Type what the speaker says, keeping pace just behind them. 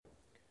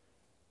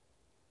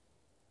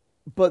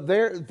But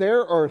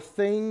there are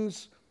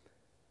things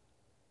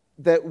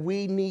that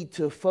we need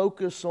to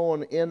focus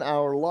on in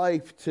our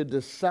life to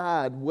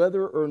decide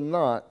whether or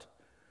not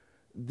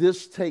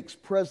this takes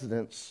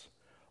precedence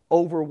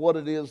over what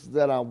it is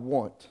that I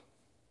want.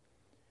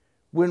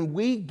 When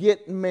we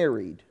get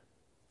married,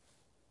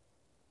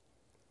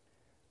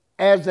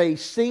 as a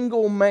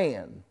single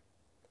man,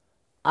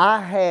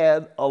 I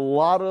had a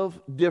lot of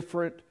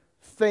different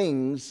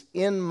things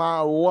in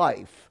my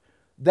life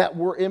that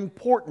were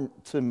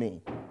important to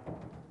me.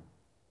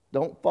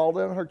 Don't fall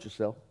down and hurt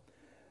yourself.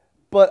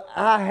 But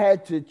I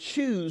had to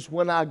choose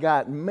when I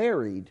got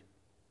married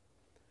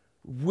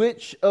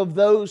which of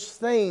those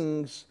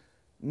things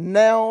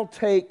now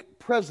take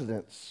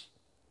precedence.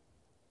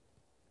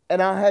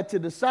 And I had to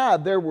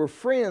decide. There were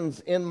friends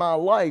in my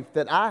life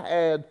that I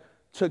had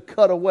to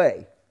cut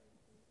away.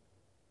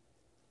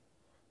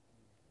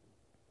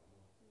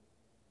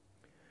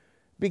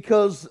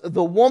 Because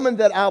the woman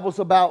that I was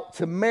about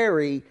to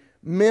marry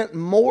meant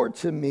more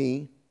to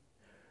me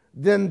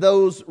than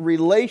those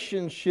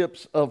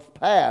relationships of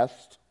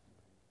past.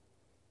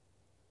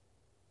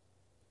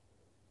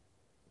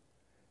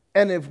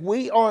 And if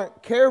we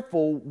aren't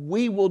careful,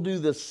 we will do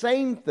the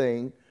same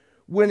thing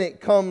when it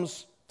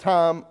comes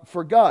time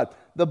for God.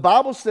 The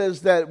Bible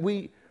says that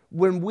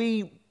when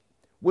we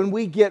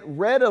get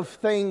rid of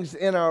things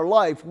in our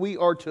life, we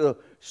are to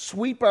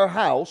sweep our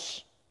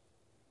house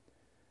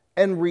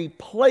and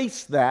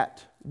replace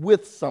that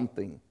with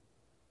something.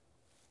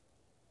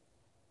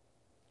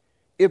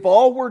 If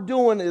all we're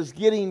doing is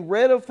getting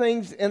rid of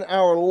things in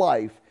our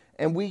life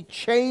and we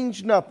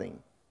change nothing,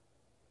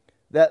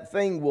 that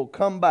thing will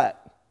come back.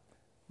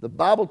 The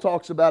Bible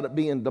talks about it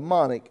being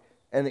demonic,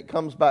 and it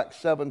comes back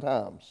 7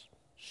 times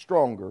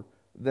stronger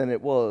than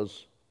it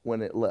was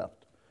when it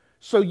left.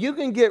 So you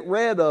can get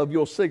rid of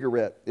your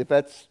cigarette if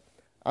that's.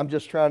 I'm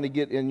just trying to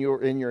get in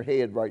your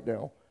head right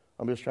now.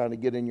 I'm just trying to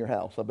get in your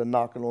house. I've been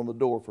knocking on the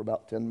door for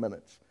about 10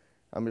 minutes.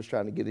 I'm just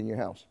trying to get in your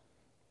house.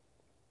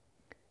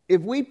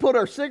 If we put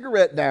our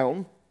cigarette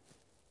down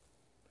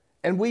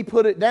and we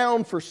put it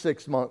down for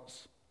 6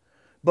 months,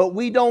 but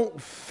we don't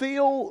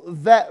fill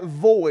that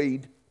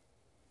void,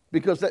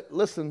 because that,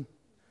 listen,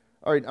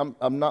 all right,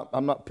 I'm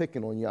not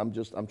picking on you.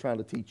 I'm trying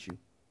to teach you.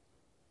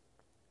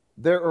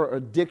 There are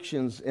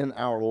addictions in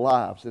our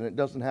lives, and it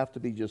doesn't have to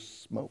be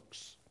just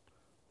smokes.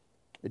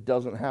 It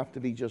doesn't have to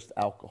be just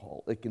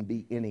alcohol. It can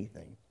be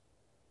anything.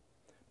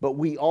 But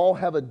we all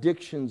have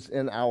addictions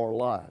in our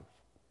life.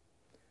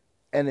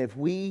 And if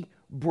we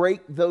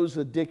break those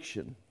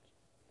addictions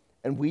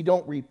and we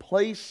don't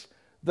replace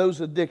those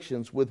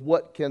addictions with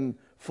what can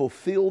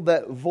fulfill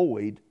that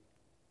void,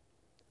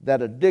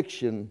 that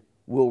addiction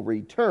will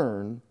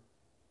return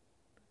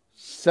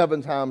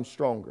 7 times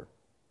stronger.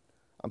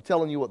 I'm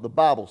telling you what the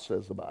Bible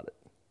says about it.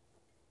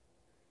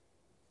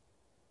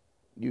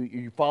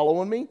 You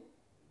following me?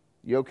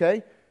 You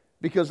okay?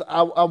 Because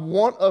I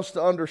want us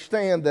to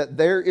understand that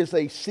there is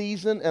a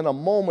season and a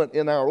moment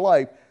in our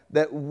life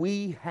that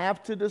we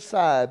have to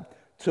decide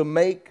to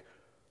make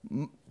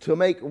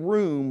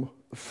room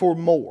for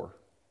more.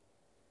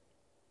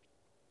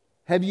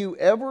 Have you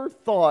ever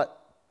thought,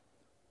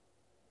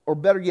 or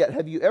better yet,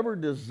 have you ever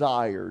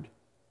desired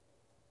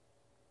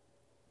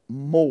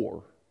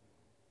more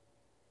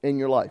in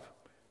your life?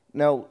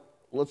 Now,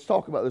 let's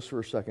talk about this for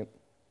a second.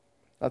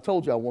 I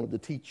told you I wanted to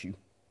teach you.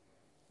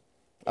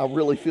 I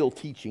really feel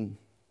teaching.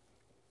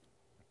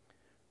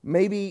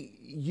 Maybe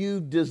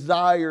you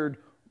desired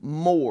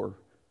more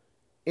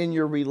in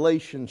your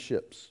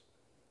relationships,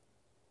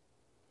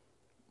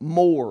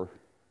 more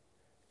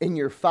in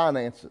your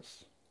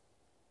finances,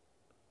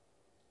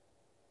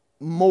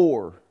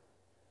 more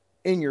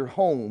in your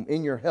home,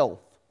 in your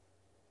health,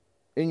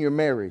 in your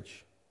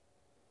marriage,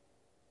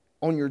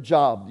 on your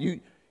job.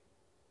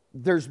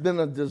 There's been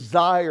a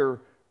desire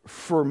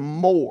for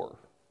more.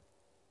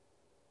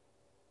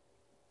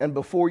 And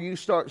before you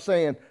start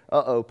saying,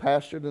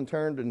 pastor done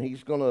turned and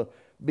he's going to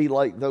be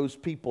like those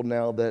people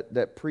now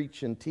that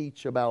preach and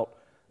teach about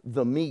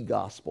the me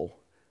gospel.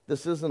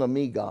 This isn't a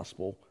me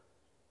gospel.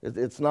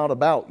 It's not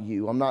about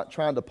you. I'm not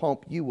trying to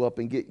pump you up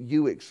and get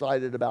you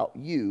excited about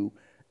you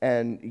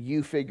and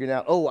you figuring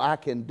out, I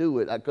can do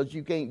it, because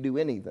you can't do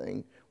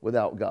anything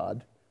without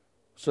God.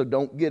 So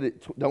don't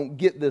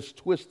get this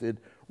twisted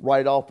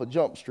right off of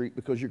Jump Street,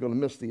 because you're going to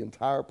miss the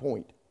entire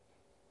point.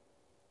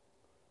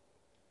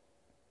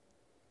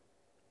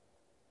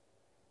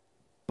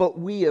 But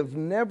we have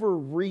never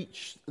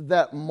reached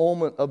that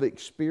moment of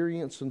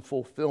experience and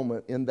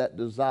fulfillment in that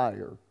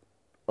desire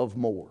of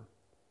more.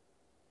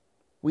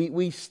 We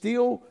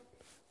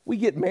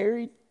get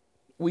married,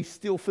 we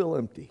still feel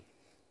empty.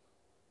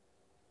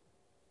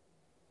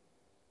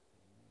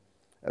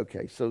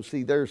 Okay, so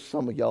see, there's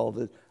some of y'all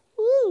that,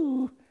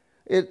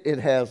 it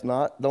has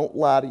not. Don't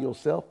lie to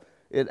yourself.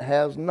 It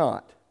has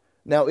not.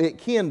 Now, it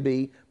can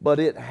be, but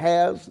it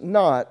has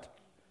not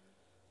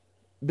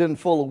been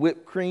full of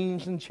whipped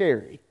creams and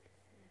cherry.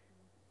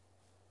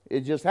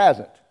 It just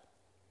hasn't.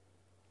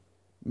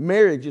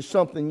 Marriage is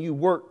something you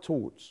work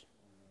towards.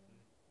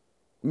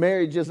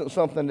 Marriage isn't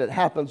something that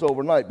happens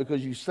overnight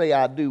because you say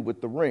I do with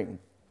the ring.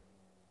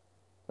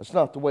 That's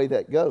not the way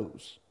that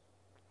goes.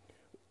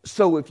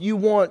 So if you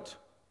want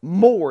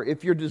more,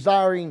 if you're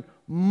desiring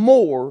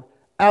more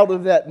out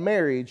of that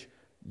marriage,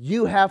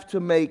 you have to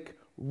make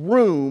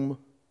room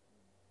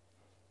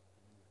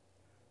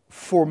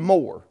for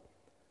more.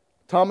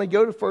 Tommy,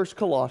 go to 1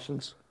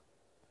 Colossians.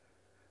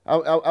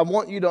 I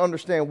want you to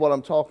understand what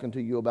I'm talking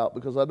to you about,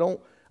 because I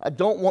don't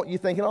want you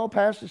thinking, oh,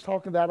 pastor's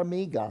talking about a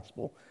me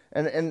gospel.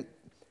 And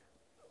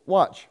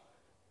watch.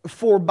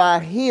 For by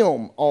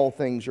him all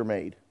things are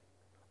made.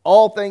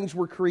 All things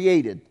were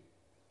created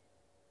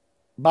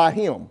by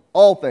him.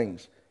 All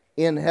things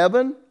in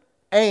heaven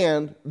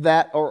and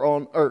that are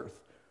on earth.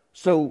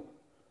 So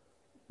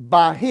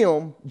by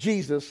him,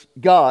 Jesus,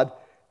 God,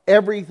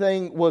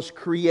 everything was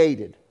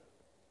created.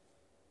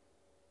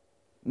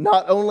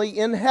 Not only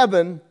in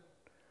heaven,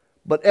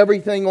 but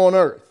everything on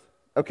earth.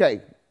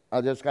 Okay,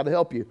 I just got to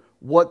help you.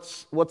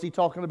 What's he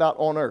talking about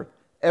on earth?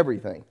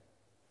 Everything.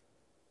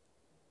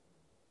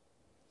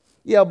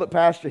 Yeah, but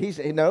Pastor, he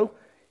said, no,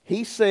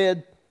 he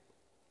said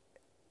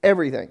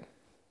everything.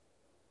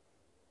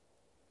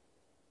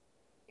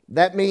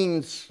 That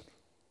means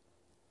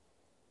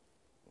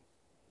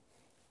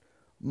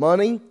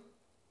money,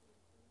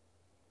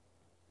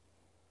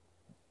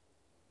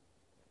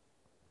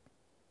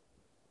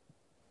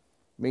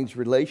 means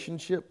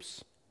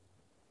relationships,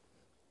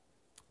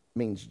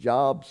 means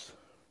jobs,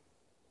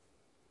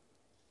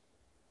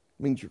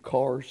 means your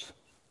cars.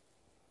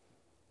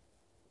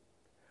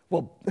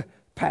 Well,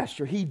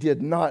 Pastor, he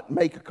did not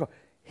make a car.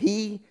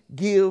 He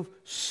give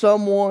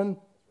someone.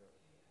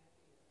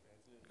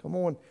 Come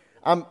on.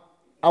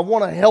 I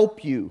want to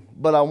help you,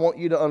 but I want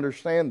you to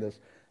understand this.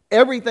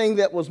 Everything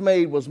that was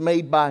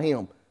made by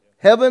him.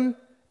 Heaven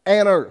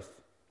and earth.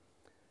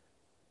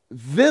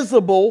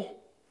 Visible.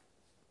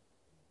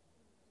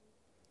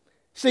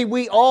 See,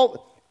 we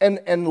all,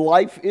 and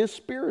life is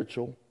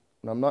spiritual.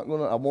 And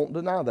I won't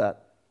deny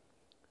that.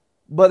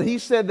 But he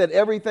said that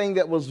everything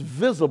that was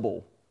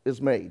visible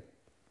is made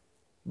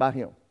by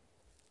him.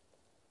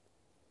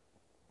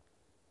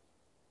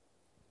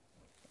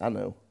 I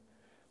know.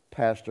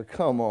 Pastor,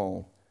 come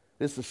on.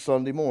 This is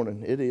Sunday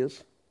morning. It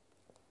is.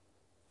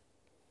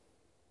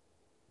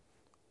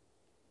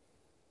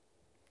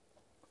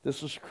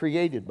 This was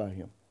created by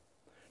him.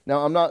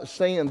 Now, I'm not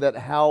saying that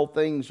how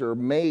things are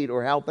made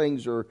or how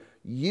things are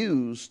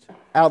used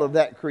out of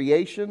that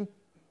creation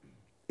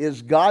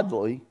is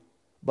godly,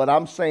 but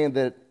I'm saying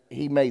that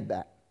he made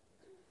that.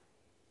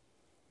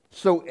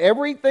 So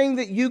everything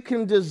that you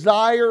can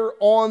desire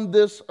on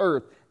this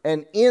earth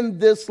and in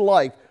this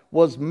life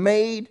was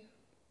made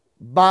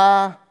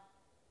by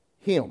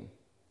him.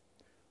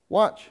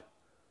 Watch.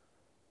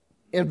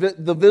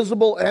 The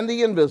visible and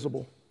the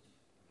invisible.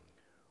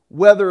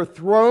 Whether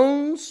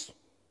thrones,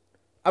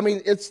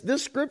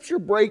 this scripture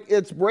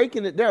it's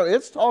breaking it down.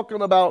 It's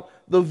talking about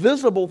the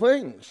visible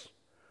things.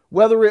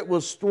 Whether it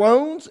was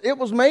thrones, it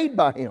was made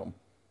by him.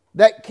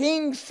 That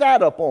king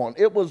sat upon,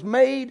 it was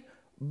made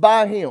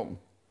by him.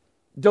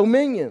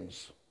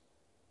 Dominions,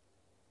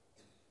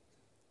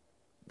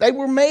 they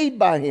were made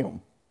by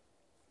him.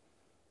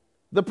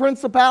 The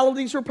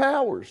principalities or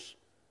powers,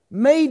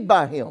 made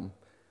by him.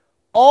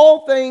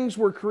 All things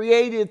were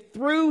created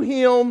through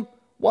him,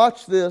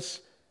 watch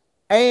this,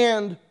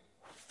 and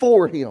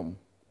for him.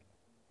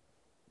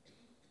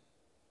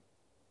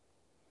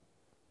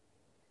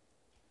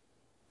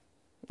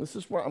 This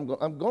is where I'm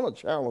going to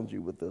challenge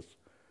you with this.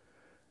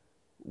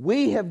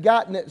 We have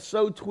gotten it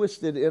so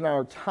twisted in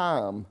our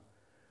time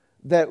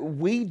that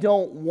we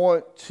don't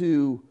want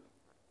to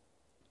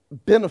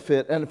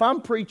benefit. And if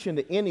I'm preaching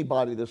to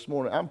anybody this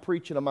morning, I'm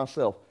preaching to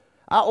myself.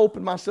 I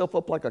opened myself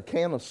up like a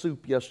can of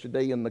soup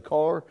yesterday in the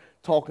car,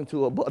 talking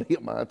to a buddy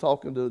of mine,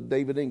 talking to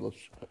David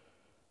English.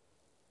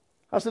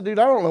 I said, dude,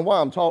 I don't know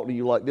why I'm talking to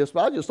you like this,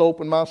 but I just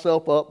opened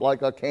myself up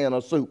like a can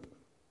of soup.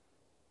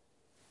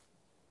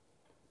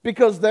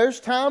 Because there's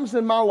times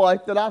in my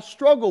life that I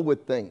struggle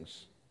with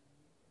things.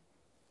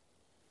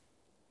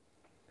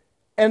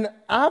 And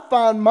I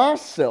find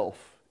myself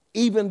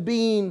even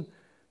being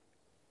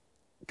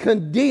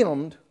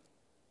condemned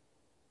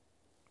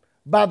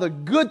by the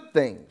good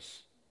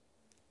things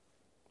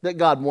that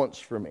God wants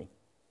for me.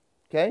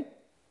 Okay?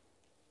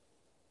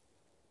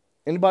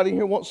 Anybody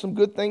here want some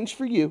good things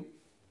for you?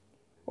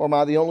 Or am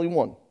I the only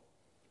one?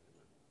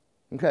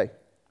 Okay.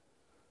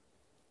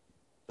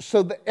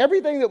 So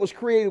everything that was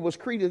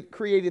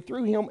created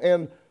through him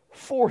and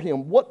for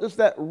him. What does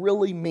that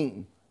really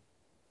mean?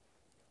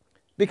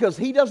 Because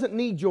he doesn't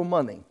need your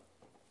money.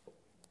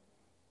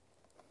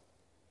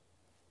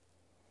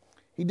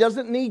 He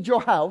doesn't need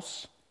your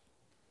house.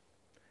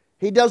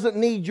 He doesn't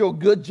need your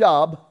good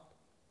job.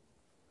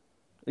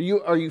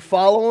 Are you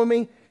following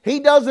me? He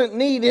doesn't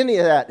need any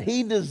of that.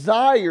 He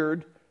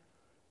desired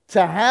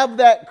to have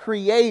that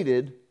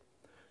created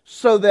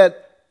so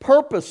that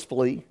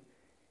purposefully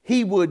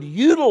he would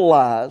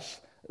utilize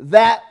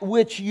that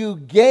which you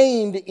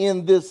gained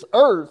in this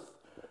earth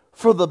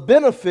for the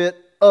benefit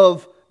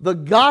of the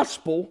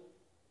gospel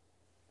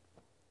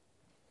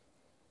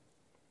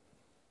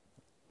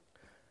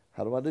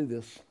How do I do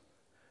this?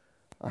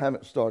 I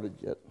haven't started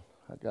yet.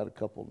 I got a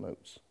couple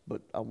notes,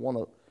 but I want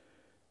to.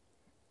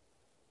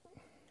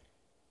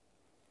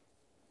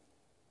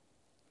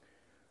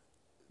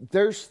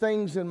 There's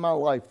things in my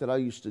life that I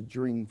used to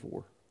dream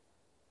for.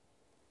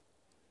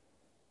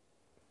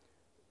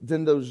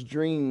 Then those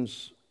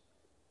dreams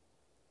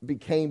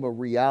became a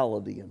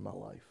reality in my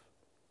life.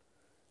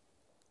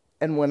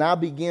 And when I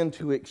began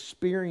to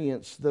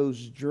experience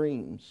those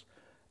dreams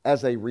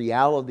as a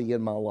reality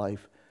in my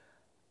life,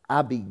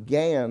 I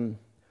began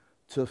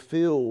to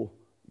feel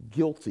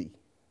guilty.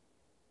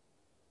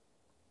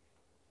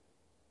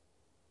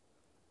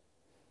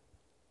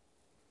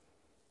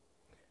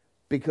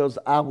 Because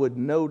I would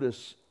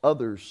notice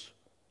others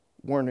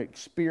weren't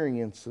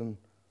experiencing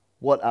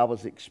what I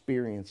was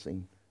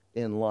experiencing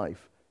in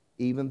life,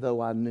 even though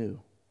I knew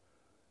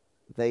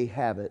they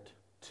have it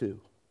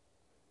too.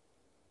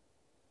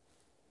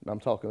 And I'm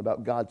talking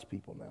about God's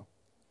people now.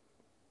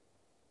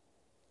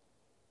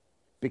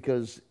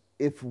 Because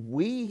if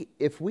we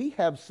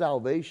have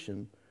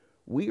salvation,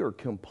 we are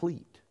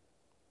complete.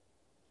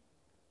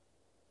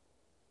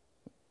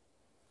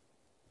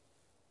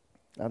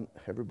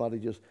 Everybody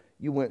just,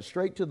 you went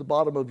straight to the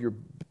bottom of your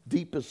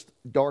deepest,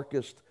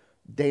 darkest,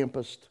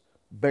 dampest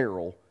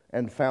barrel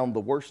and found the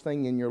worst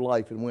thing in your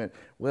life and went,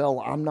 well,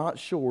 I'm not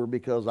sure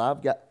because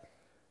I've got...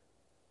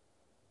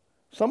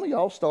 Some of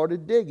y'all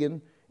started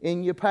digging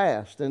in your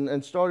past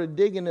and started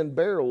digging in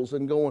barrels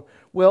and going,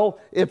 well,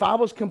 if I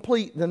was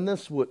complete, then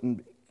this wouldn't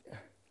be.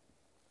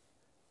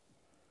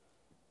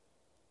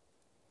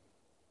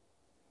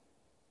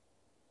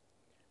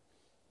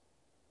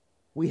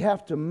 We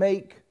have to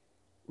make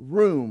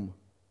room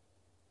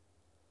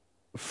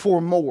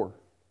for more.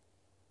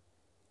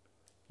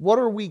 What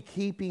are we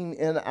keeping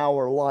in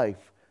our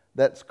life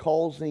that's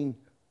causing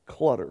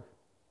clutter?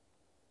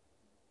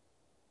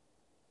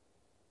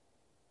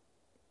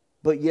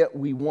 But yet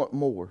we want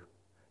more.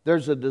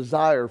 There's a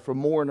desire for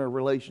more in a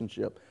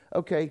relationship.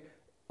 Okay,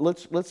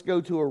 let's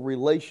go to a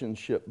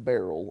relationship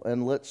barrel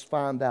and let's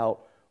find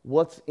out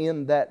what's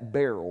in that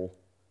barrel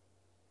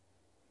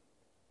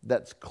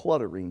that's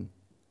cluttering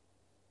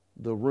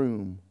the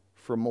room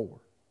for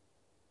more.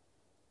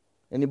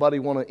 Anybody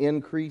want to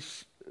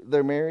increase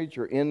their marriage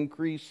or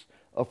increase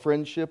a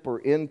friendship or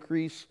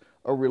increase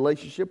a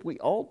relationship? We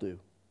all do.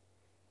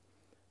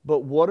 But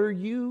what are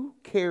you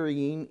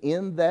carrying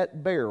in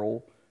that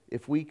barrel?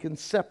 If we can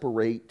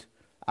separate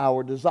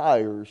our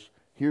desires,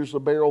 here's a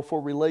barrel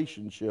for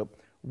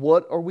relationship.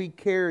 What are we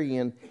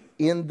carrying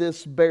in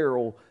this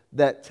barrel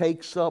that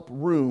takes up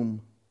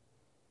room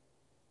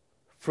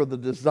for the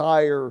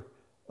desire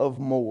of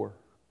more?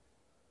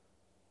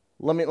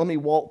 Let me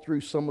walk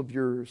through some of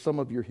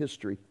your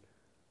history.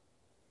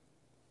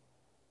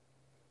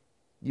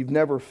 You've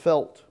never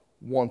felt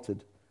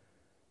wanted,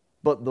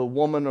 but the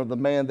woman or the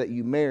man that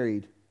you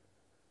married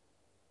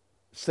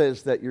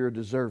says that you're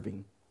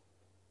deserving.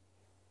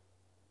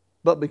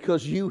 But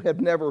because you have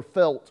never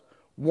felt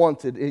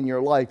wanted in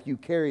your life, you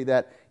carry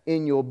that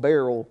in your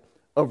barrel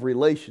of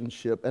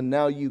relationship. And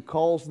now you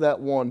cause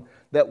that one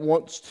that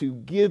wants to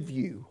give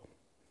you,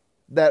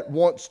 that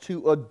wants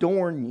to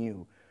adorn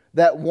you,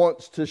 that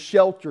wants to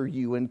shelter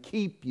you and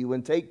keep you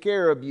and take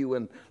care of you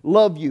and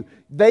love you.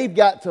 They've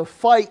got to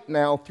fight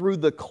now through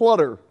the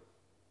clutter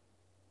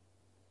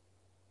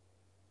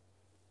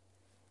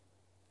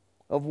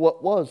of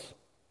what was.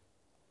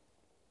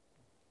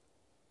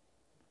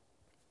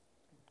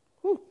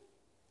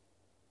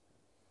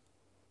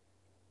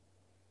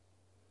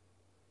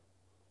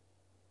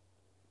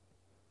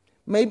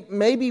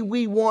 Maybe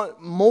we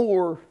want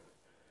more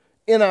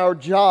in our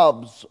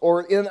jobs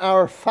or in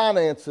our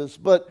finances,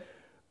 but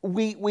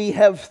we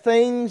have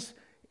things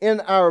in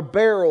our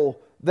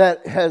barrel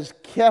that has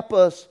kept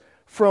us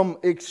from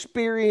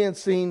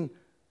experiencing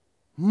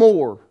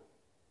more.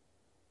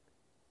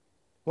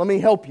 Let me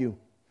help you.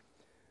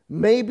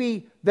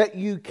 Maybe that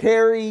you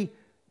carry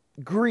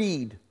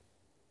greed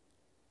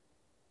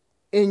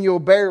in your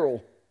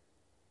barrel.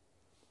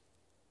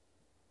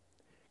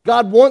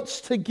 God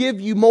wants to give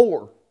you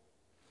more.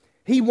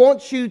 He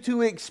wants you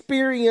to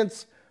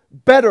experience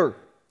better.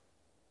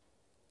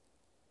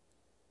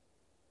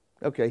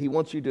 Okay, He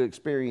wants you to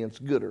experience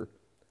gooder.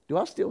 Do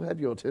I still have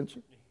your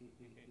attention?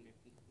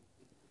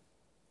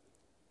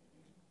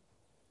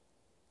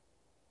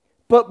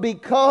 But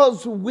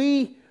because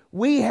we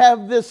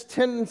have this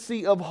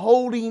tendency of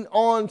holding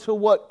on to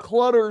what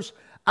clutters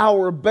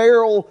our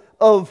barrel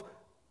of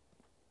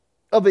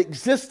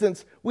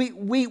existence,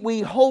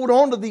 we hold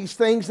on to these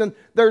things, and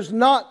there's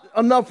not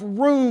enough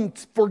room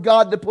for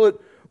God to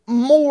put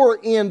more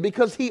in,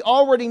 because He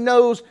already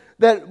knows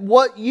that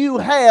what you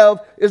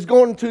have is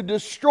going to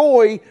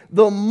destroy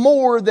the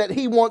more that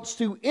He wants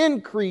to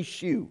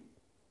increase you.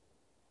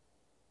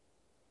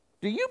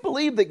 Do you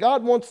believe that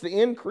God wants to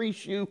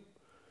increase you?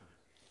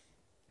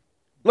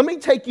 Let me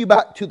take you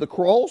back to the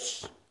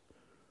cross.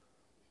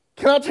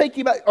 Can I take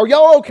you back? Are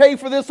y'all okay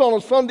for this on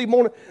a Sunday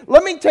morning?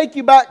 Let me take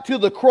you back to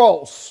the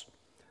cross.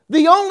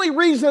 The only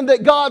reason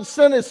that God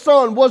sent His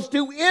Son was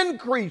to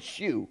increase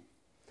you.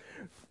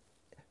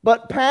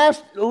 But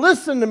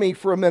listen to me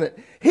for a minute.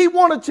 He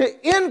wanted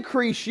to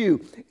increase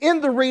you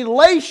in the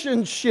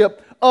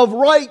relationship of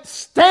right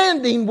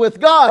standing with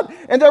God.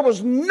 And there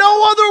was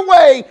no other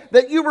way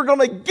that you were going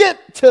to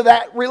get to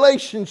that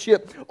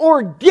relationship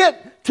or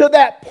get to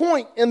that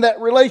point in that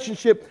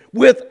relationship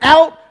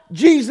without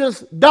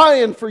Jesus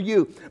dying for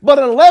you. But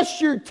unless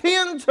you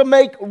tend to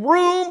make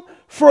room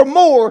for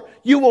more,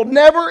 you will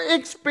never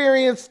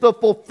experience the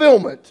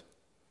fulfillment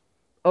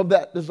of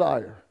that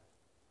desire.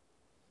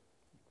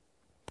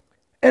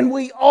 And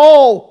we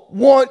all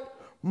want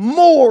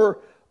more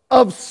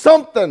of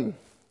something.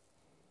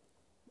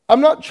 I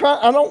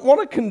don't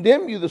want to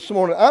condemn you this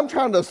morning. I'm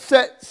trying to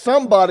set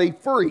somebody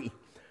free.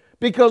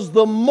 Because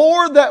the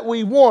more that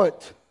we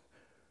want,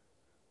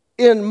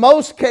 in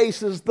most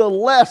cases, the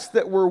less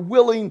that we're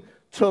willing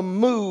to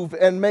move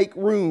and make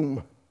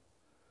room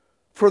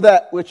for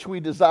that which we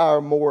desire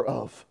more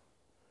of.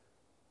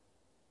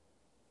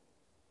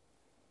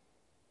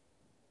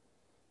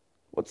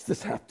 What's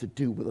this have to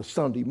do with a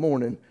Sunday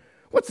morning?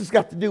 What's this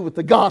got to do with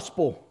the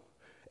gospel?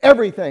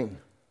 Everything.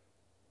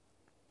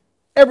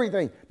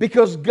 Everything.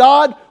 Because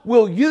God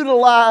will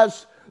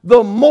utilize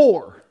the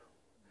more.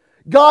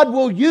 God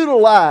will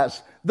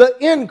utilize the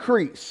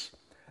increase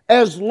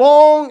as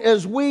long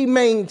as we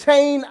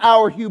maintain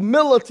our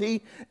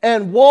humility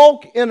and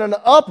walk in an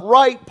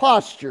upright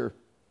posture.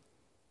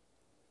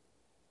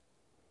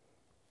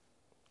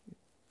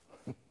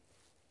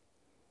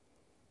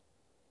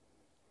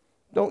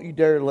 Don't you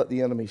dare let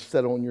the enemy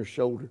sit on your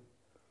shoulder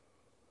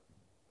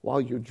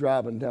while you're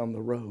driving down the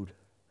road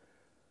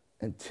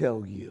and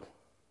tell you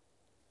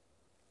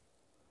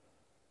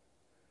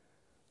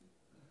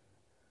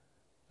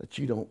that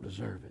you don't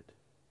deserve it,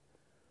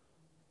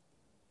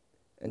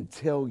 and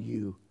tell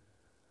you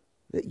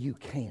that you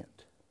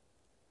can't,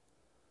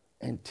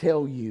 and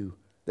tell you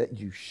that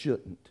you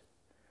shouldn't,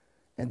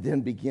 and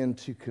then begin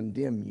to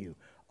condemn you.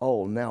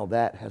 Oh, now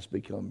that has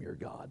become your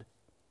God.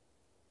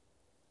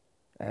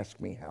 Ask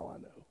me how I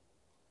know.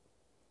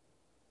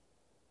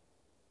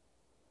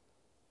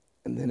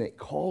 And then it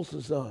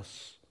causes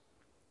us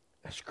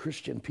as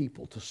Christian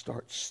people to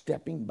start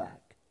stepping back.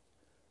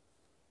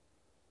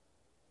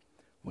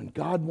 When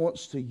God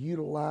wants to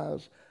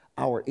utilize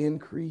our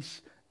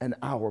increase and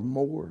our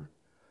more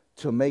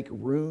to make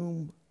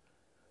room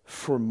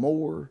for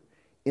more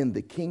in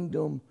the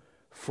kingdom,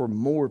 for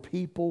more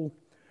people,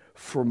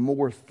 for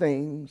more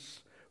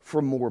things,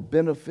 for more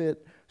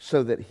benefit,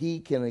 so that He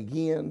can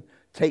again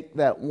take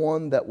that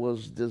one that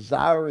was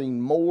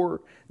desiring more.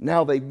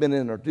 Now they've been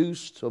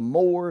introduced to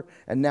more,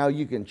 and now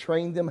you can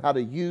train them how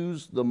to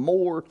use the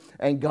more,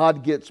 and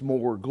God gets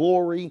more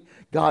glory.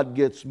 God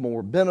gets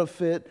more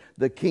benefit.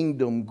 The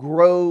kingdom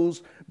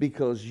grows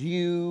because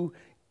you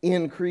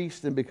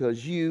increased and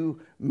because you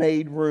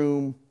made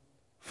room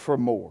for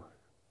more.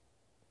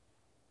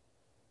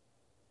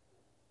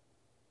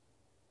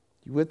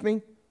 You with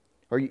me?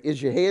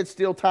 Is your head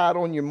still tied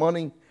on your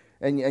money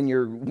and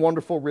your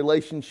wonderful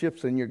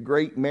relationships and your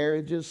great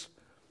marriages?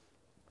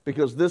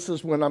 Because this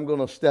is when I'm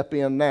going to step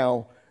in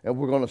now, and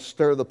we're going to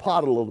stir the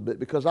pot a little bit,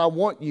 because I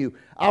want you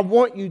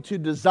to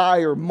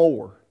desire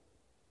more.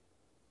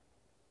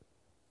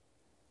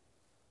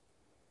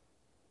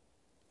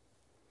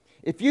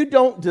 If you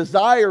don't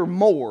desire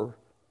more,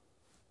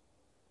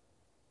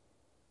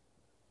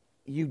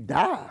 you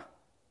die.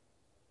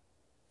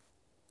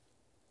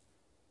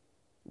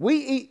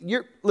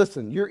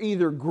 You're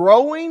either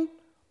growing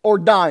or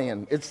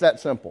dying. It's that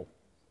simple.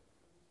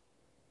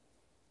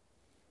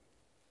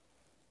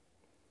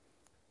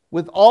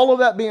 With all of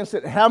that being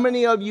said, how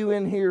many of you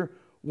in here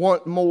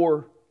want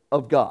more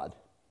of God?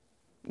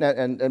 Now,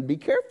 and be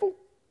careful.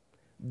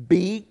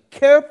 Be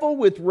careful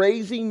with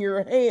raising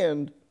your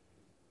hand.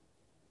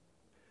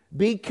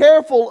 Be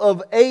careful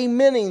of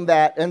amening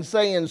that and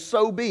saying,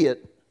 so be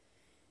it.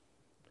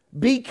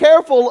 Be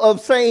careful of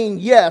saying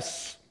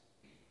yes.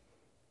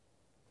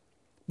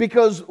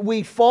 Because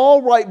we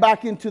fall right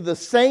back into the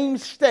same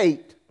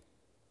state.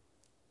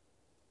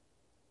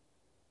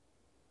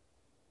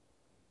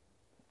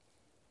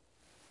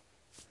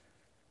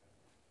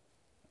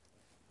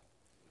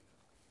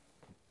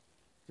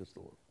 Just a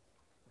little.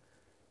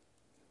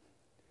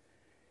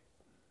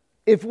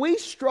 If we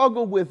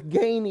struggle with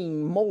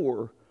gaining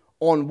more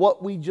on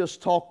what we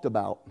just talked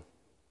about,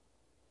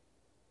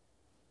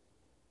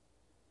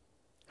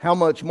 how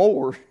much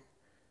more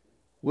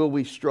will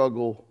we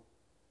struggle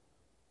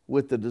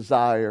with the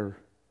desire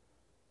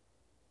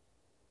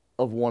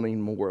of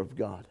wanting more of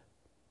God?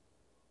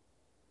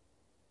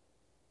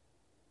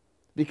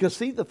 Because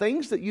see, the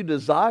things that you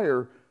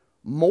desire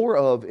more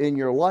of in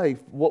your life,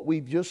 what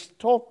we've just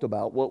talked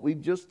about, what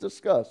we've just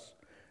discussed,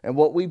 and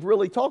what we've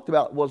really talked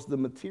about was the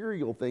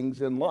material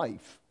things in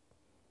life.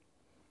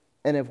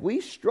 And if we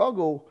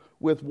struggle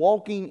with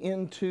walking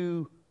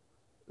into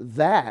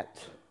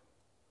that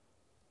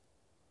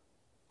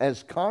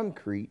as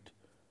concrete,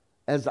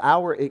 as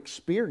our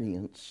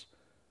experience,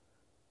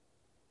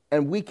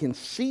 and we can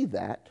see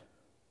that,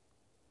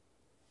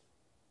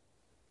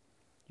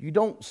 you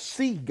don't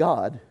see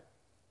God.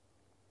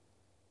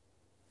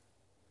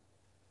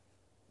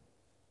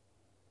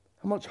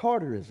 How much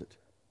harder is it?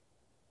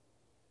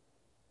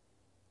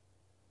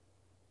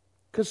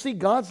 Because see,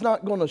 God's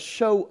not going to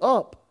show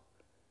up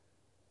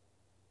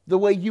the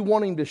way you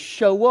want Him to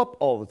show up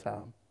all the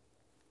time.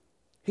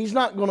 He's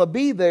not going to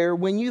be there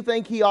when you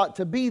think He ought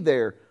to be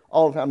there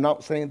all the time. I'm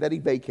not saying that He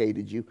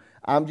vacated you.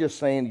 I'm just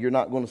saying you're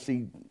not going to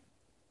see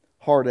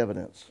hard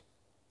evidence.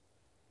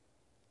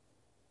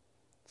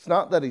 It's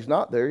not that He's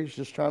not there. He's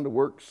just trying to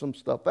work some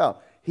stuff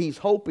out. He's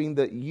hoping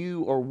that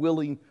you are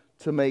willing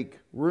to make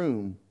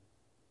room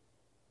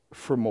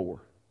for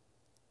more.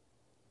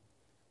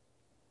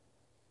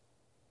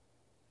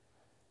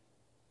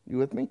 You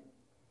with me?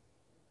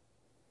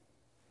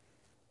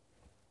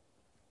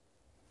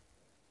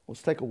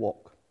 Let's take a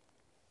walk.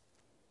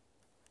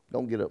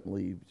 Don't get up and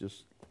leave.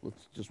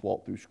 Let's just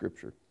walk through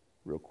Scripture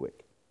real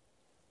quick.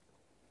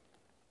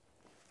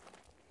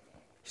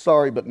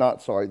 Sorry, but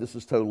not sorry. This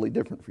is totally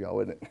different for y'all,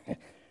 isn't it?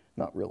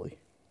 Not really.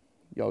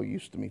 Y'all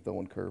used to me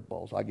throwing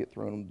curveballs. I get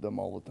thrown them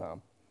all the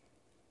time.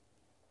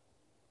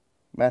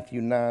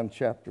 Matthew 9,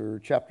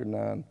 chapter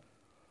 9.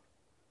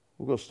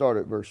 We're going to start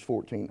at verse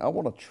 14. I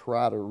want to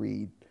try to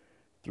read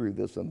through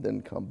this and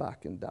then come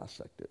back and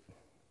dissect it.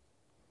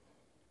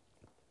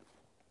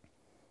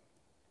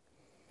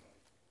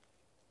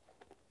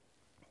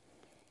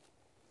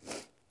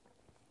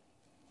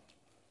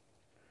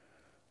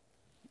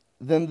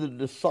 Then the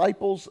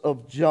disciples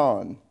of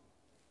John.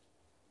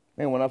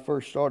 Man, when I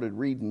first started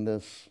reading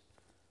this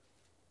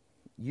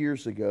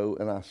years ago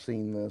and I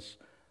seen this,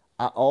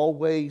 I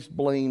always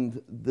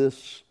blamed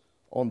this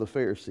on the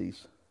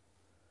Pharisees.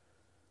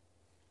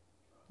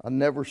 I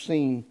never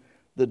seen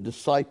the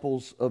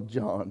disciples of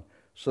John.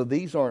 So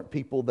these aren't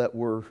people that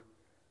were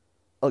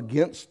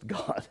against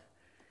God.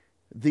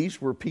 These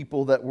were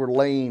people that were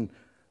laying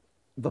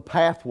the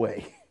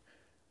pathway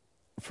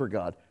for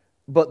God.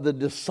 But the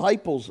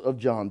disciples of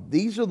John,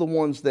 these are the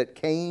ones that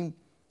came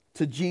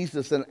to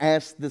Jesus and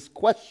asked this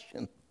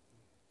question.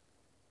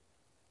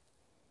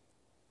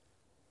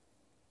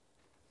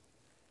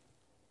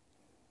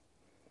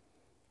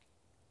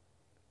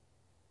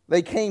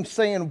 They came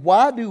saying,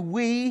 why do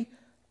we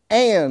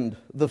and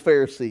the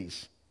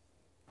Pharisees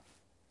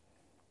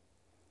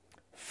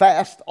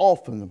fast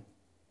often,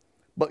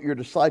 but your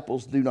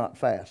disciples do not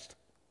fast?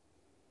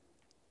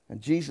 And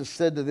Jesus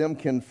said to them,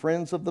 can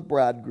friends of the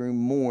bridegroom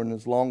mourn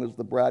as long as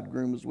the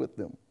bridegroom is with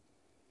them?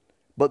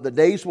 But the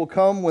days will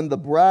come when the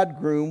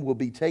bridegroom will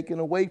be taken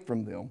away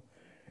from them,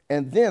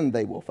 and then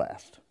they will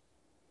fast.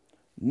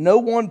 No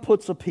one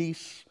puts a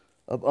piece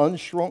of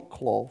unshrunk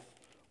cloth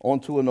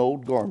onto an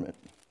old garment,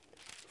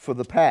 for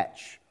the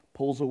patch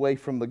pulls away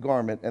from the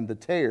garment, and the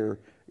tear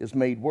is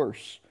made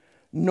worse.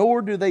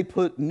 Nor do they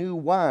put new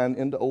wine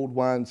into old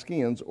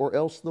wineskins, or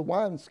else the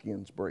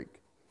wineskins break.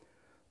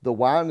 The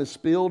wine is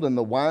spilled and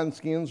the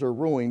wineskins are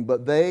ruined,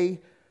 but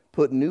they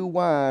put new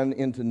wine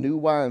into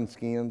new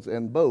wineskins,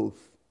 and both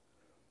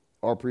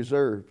are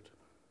preserved.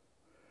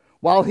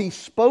 While he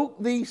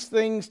spoke these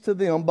things to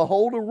them,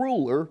 behold, a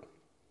ruler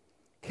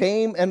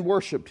came and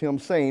worshipped him,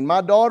 saying, my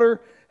daughter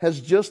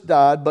has just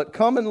died, but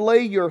come and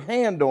lay your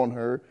hand on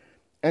her,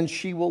 and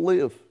she will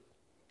live.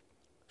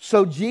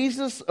 So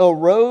Jesus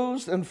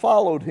arose and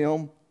followed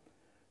him,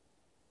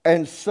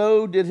 and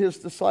so did his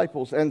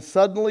disciples. And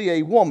suddenly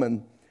a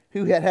woman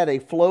who had had a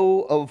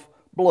flow of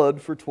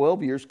blood for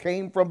 12 years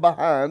came from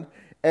behind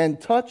and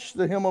touched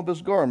the hem of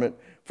his garment.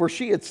 For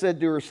she had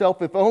said to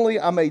herself, if only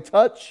I may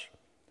touch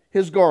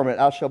his garment,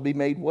 I shall be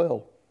made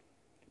well.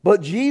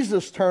 But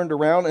Jesus turned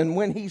around, and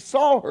when he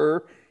saw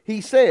her,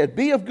 he said,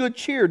 be of good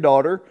cheer,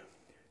 daughter.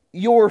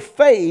 Your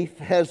faith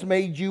has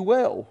made you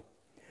well.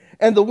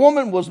 And the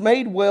woman was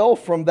made well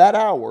from that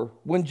hour.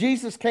 When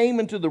Jesus came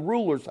into the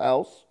ruler's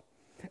house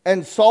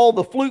and saw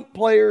the flute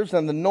players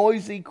and the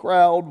noisy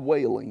crowd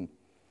wailing,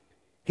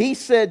 he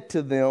said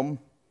to them,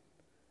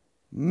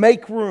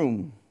 make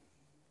room,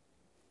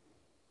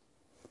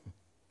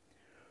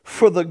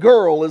 for the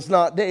girl is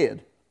not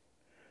dead,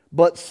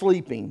 but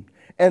sleeping.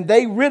 And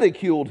they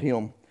ridiculed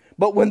him.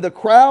 But when the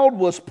crowd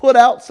was put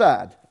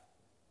outside,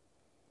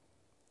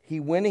 he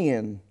went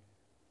in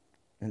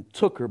and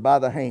took her by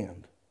the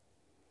hand.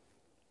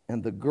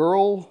 And the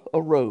girl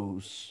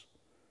arose,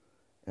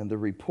 and the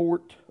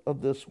report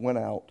of this went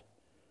out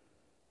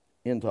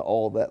into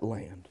all that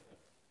land.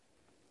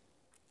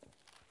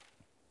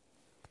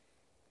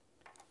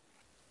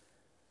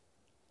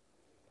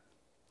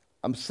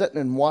 I'm sitting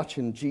and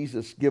watching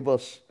Jesus give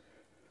us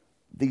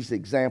these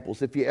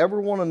examples. If you ever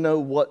want to know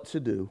what to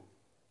do,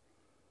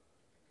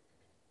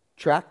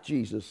 track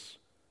Jesus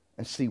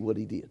and see what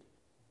he did.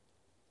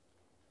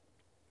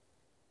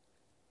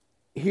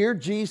 Here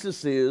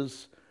Jesus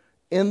is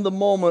in the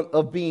moment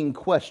of being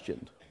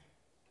questioned.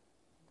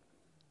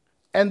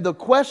 And the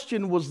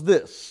question was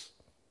this,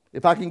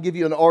 if I can give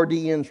you an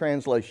RDN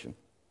translation.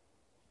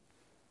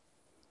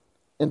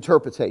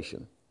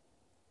 Interpretation.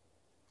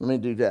 Let me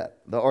do that.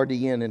 The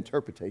RDN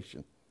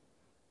interpretation.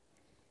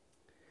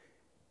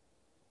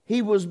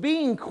 He was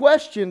being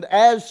questioned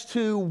as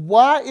to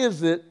why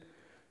is it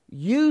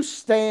you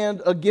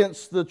stand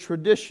against the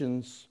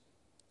traditions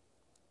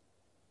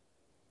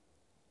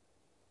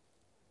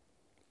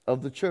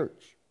of the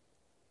church.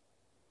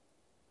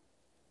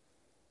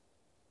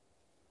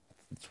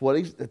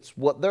 It's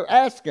what they're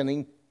asking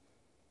him,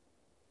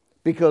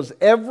 because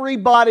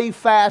everybody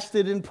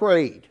fasted and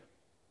prayed.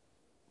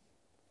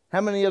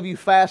 How many of you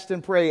fast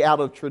and pray out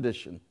of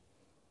tradition?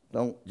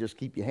 Don't just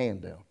keep your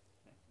hand down.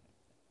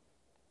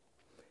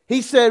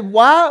 He said,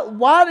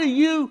 why do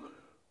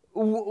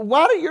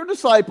your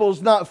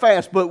disciples not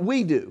fast, but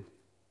we do?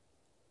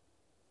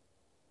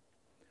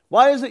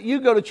 Why is it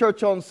you go to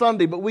church on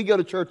Sunday, but we go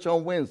to church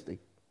on Wednesday?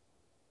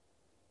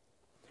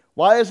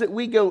 Why is it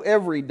we go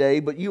every day,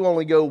 but you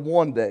only go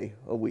one day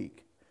a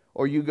week?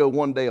 Or you go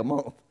one day a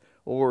month?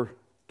 Or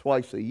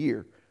twice a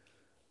year?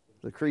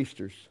 The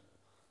Creasters.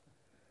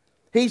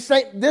 He's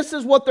saying, this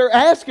is what they're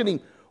asking him.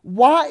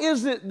 Why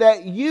is it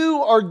that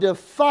you are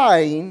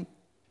defying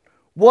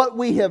what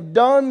we have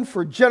done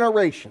for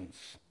generations?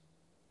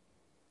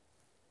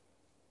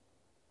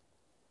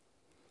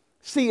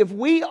 See, if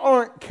we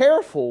aren't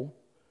careful,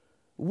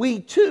 we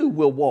too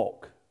will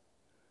walk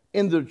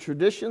in the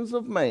traditions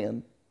of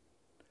man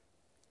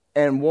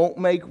and won't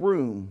make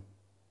room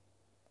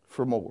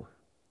for more.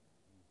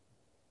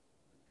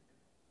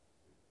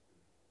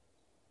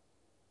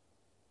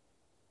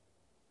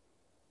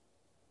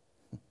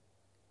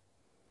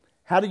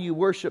 How do you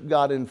worship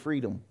God in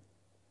freedom?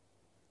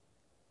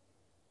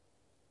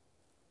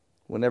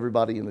 When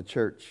everybody in the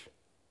church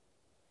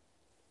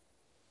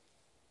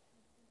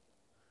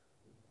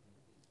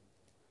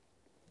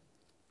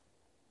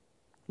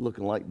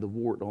looking like the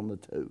wart on the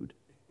toad.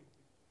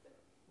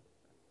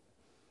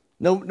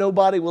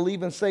 Nobody will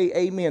even say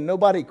amen.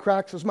 Nobody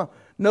cracks his mouth.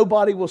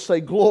 Nobody will say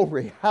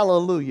glory,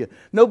 hallelujah.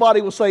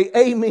 Nobody will say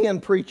amen,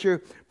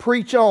 preacher.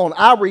 Preach on.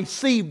 I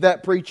received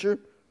that, preacher.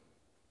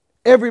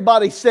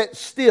 Everybody sat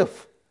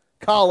stiff,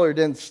 collared,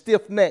 and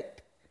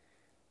stiff-necked.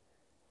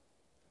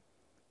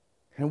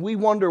 And we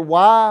wonder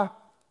why.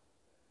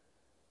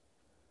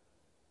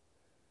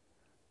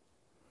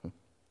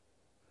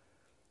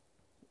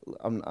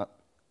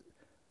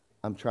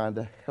 I'm trying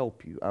to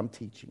help you. I'm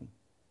teaching.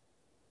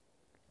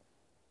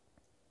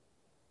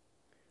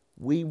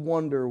 We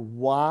wonder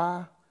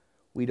why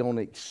we don't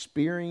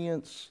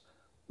experience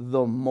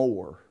the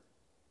more,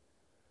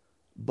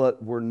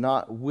 but we're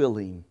not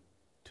willing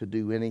to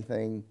do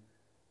anything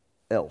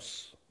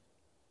else.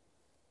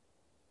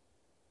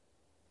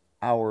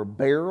 Our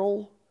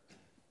barrel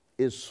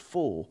is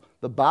full.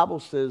 The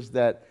Bible says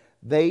that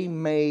they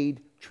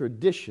made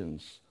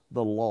traditions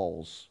the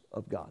laws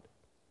of God.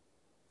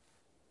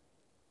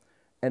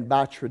 And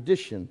by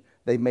tradition,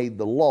 they made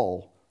the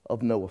law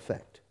of no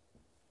effect.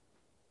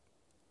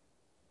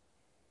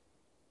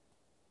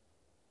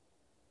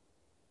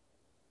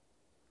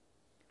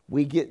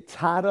 We get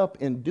tied up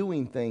in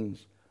doing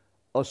things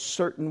a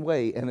certain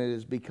way, and it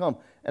has become,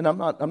 and I'm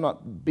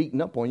not beating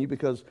up on you,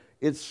 because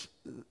it's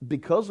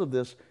because of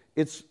this,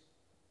 it's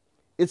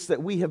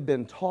that we have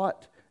been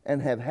taught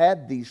and have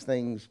had these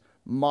things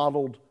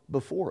modeled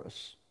before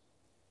us.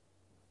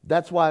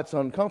 That's why it's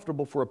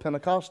uncomfortable for a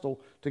Pentecostal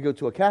to go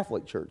to a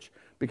Catholic church,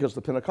 because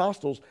the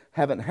Pentecostals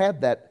haven't had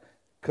that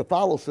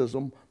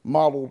Catholicism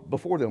modeled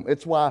before them.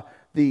 It's why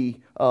the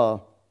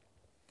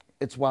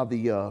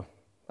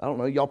I don't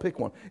know, y'all pick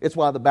one. It's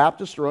why the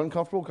Baptists are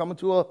uncomfortable coming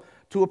to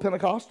a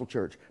Pentecostal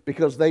church,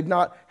 because they've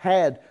not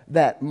had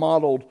that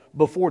modeled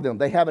before them.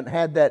 They haven't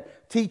had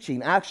that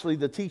teaching. Actually,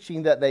 the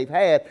teaching that they've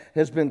had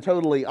has been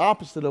totally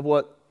opposite of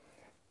what...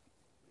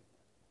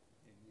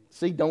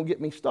 See, don't get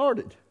me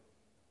started.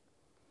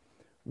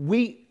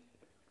 I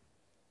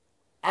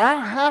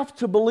have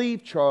to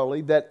believe,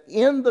 Charlie, that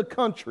in the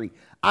country,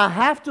 I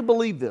have to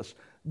believe this,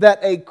 that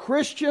a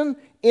Christian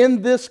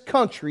in this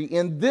country,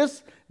 in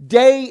this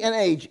day and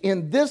age,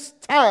 in this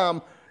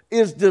time,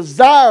 is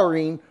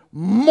desiring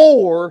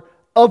more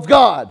of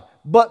God.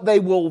 But they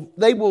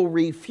will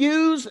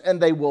refuse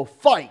and they will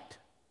fight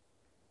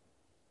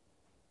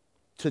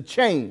to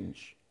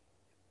change.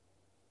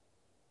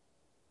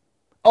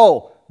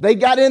 Oh, they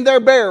got in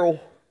their barrel.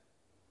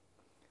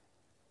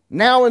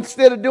 Now,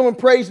 instead of doing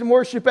praise and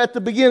worship at the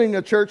beginning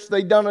of church,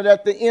 they've done it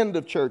at the end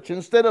of church.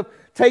 Instead of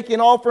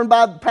taking offering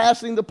by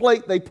passing the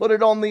plate, they put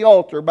it on the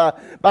altar. By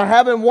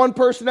having one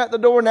person at the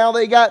door, now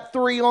they got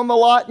 3 on the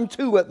lot and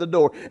 2 at the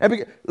door.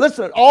 And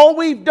listen, all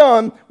we've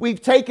done,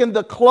 we've taken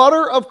the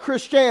clutter of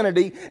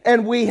Christianity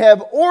and we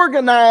have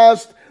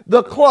organized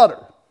the clutter.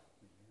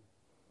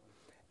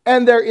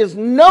 And there is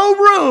no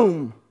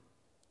room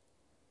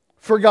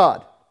for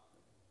God.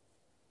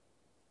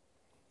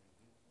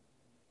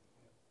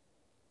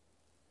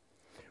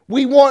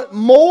 We want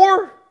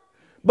more,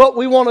 but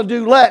we want to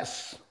do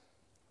less.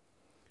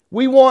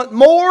 We want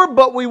more,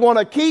 but we want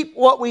to keep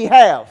what we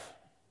have.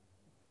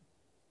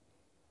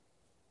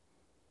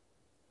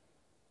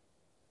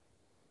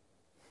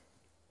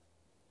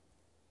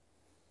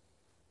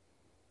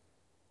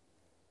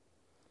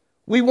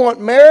 We want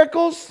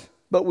miracles,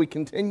 but we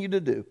continue to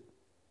do.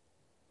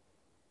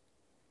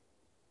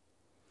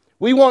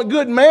 We want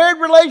good married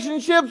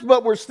relationships,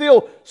 but we're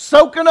still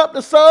soaking up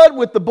the sun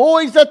with the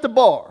boys at the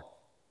bar.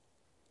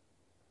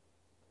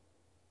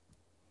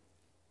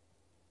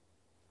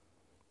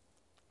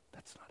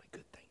 That's not a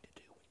good thing to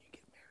do when you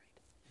get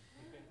married.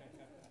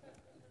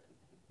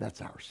 That's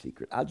our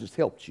secret. I just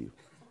helped you.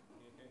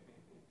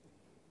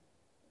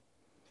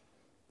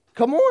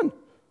 Come on.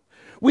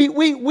 We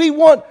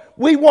want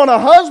a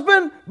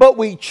husband, but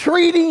we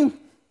treat him.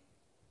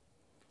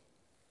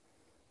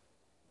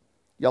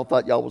 Y'all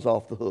thought y'all was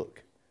off the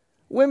hook.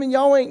 Women,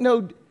 y'all ain't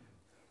no...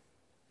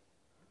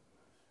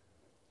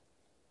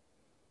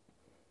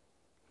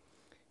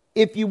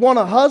 If you want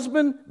a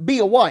husband, be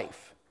a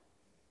wife.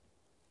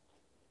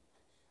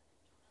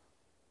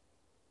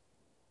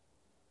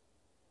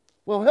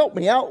 Well, help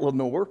me out,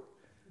 Lenore.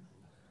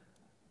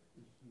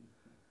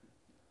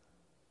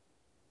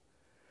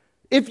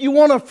 If you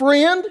want a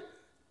friend,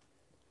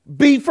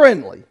 be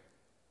friendly.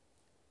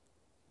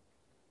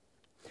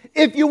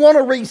 If you want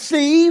to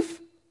receive,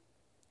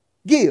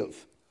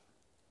 give.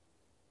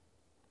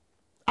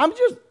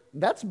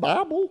 That's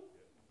Bible.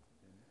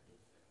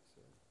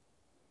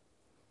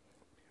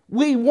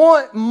 We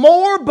want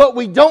more, but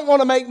we don't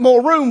want to make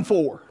more room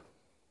for.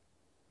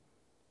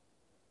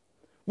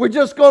 We're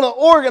just going to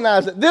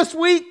organize it. This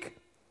week,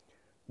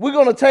 we're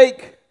going to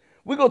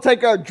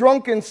take our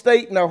drunken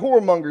state and our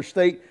whoremonger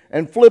state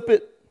and flip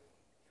it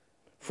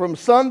from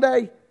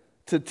Sunday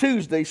to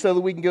Tuesday so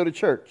that we can go to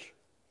church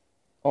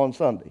on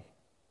Sunday.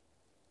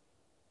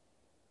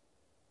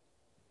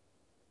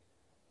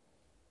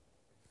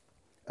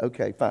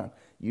 Okay, fine.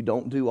 You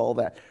don't do all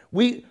that.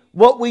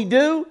 What we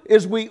do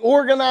is we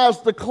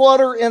organize the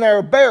clutter in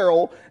our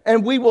barrel,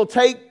 and we will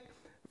take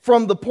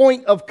from the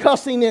point of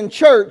cussing in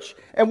church,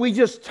 and we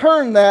just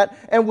turn that,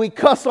 and we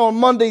cuss on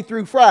Monday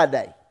through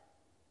Friday.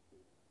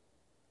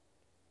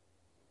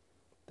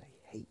 They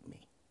hate me.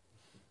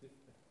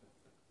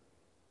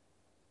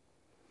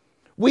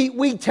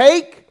 We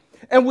take,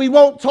 and we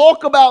won't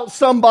talk about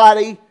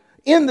somebody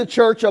in the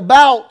church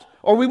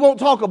or we won't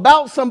talk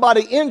about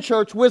somebody in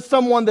church with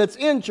someone that's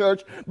in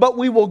church, but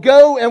we will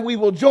go and we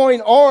will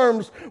join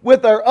arms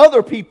with our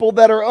other people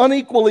that are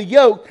unequally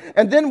yoked,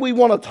 and then we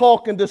want to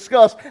talk and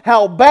discuss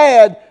how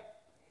bad.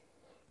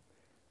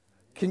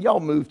 Can y'all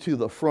move to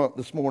the front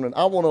this morning?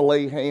 I want to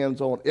lay hands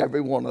on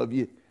every one of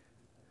you.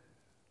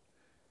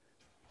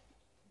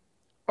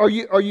 Are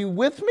you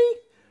with me?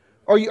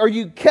 Are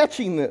you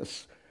catching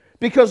this?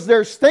 Because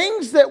there's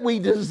things that we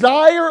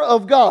desire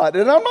of God.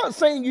 And I'm not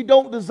saying you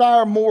don't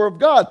desire more of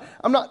God.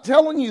 I'm not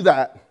telling you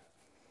that.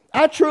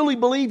 I truly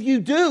believe you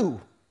do.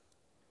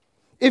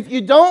 If you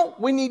don't,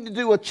 we need to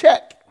do a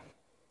check.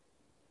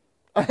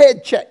 A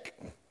head check.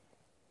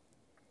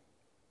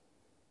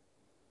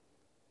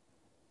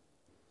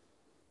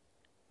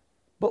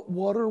 But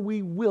what are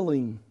we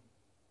willing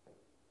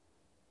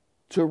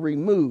to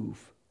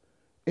remove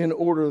in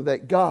order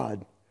that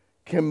God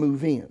can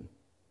move in?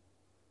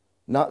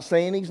 Not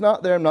saying he's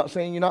not there. I'm not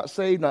saying you're not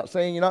saved. Not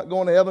saying you're not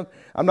going to heaven.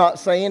 I'm not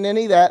saying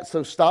any of that,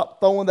 so stop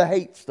throwing the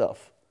hate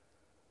stuff.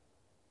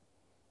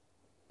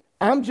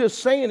 I'm just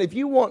saying if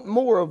you want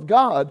more of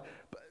God,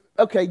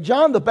 okay,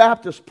 John the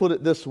Baptist put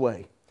it this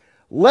way: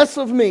 less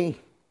of me,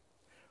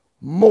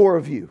 more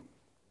of you.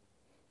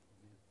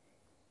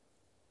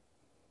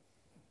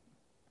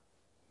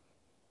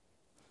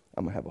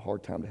 I'm going to have a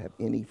hard time to have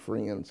any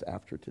friends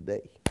after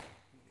today.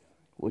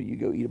 Will you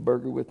go eat a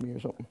burger with me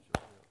or something?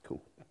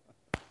 Cool.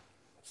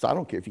 So I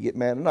don't care if you get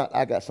mad or not.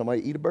 I got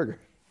somebody to eat a burger.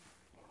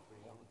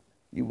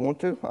 You want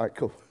to? All right,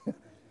 cool.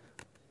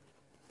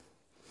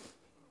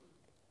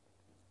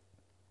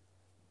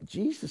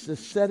 Jesus is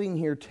sitting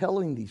here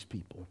telling these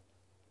people,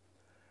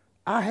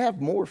 I have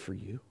more for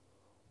you.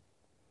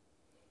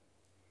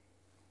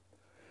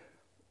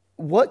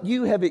 What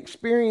you have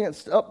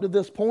experienced up to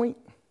this point,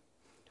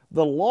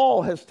 the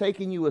law has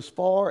taken you as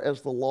far as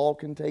the law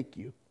can take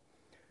you.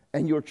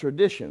 And your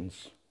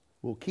traditions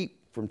will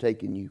keep from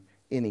taking you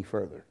any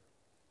further.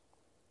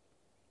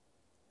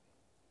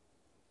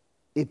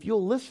 If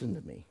you'll listen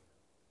to me,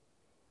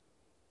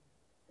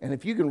 and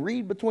if you can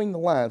read between the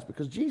lines,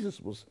 because Jesus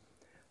was,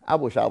 I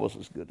wish I was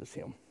as good as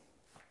him.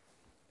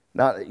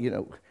 Not,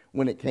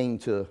 when it came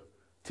to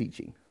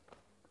teaching.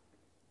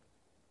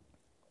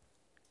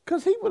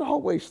 Because he would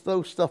always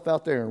throw stuff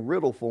out there in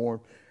riddle form,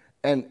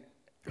 and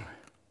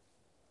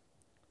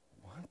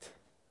what?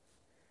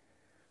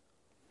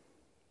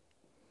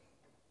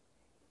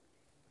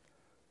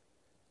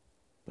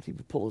 But he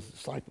would pull his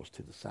disciples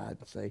to the side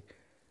and say,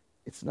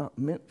 it's not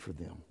meant for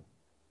them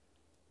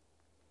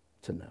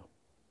to know.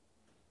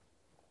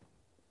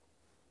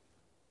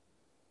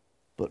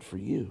 But for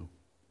you,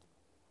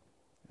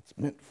 it's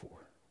meant for.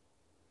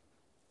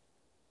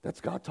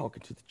 That's God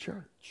talking to the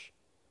church.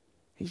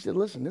 He said,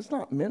 listen, it's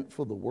not meant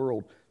for the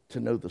world to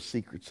know the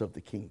secrets of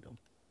the kingdom.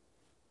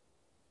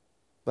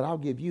 But I'll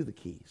give you the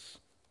keys.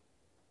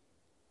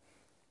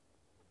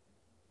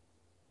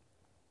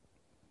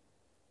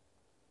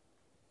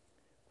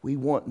 We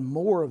want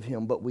more of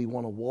him, but we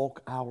want to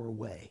walk our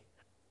way.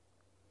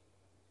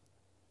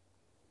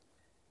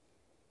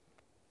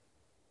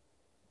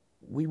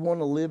 We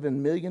want to live in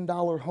 $1 million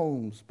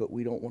homes, but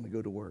we don't want to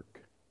go to work.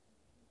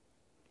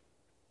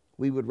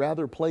 We would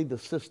rather play the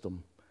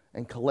system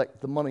and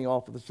collect the money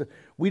off of the...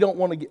 We don't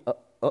want to get...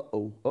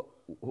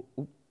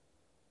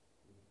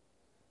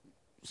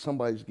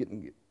 Somebody's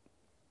getting...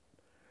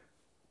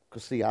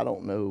 Because, see, I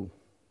don't know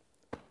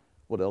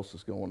what else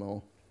is going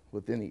on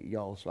with any of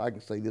y'all, so I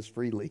can say this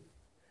freely.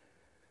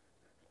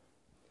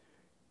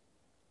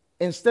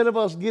 Instead of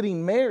us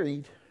getting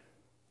married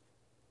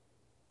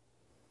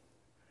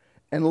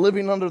and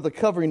living under the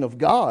covering of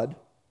God,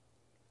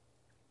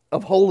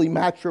 of holy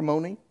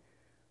matrimony,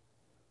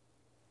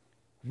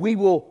 we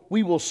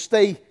will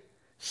stay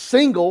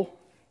single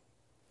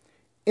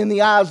in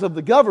the eyes of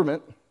the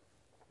government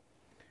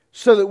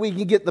so that we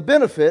can get the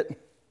benefit.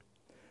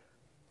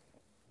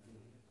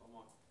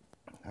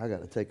 I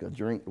got to take a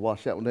drink to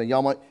wash that one down.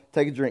 Y'all might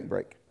take a drink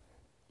break.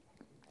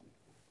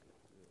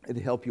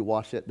 It'll help you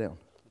wash that down.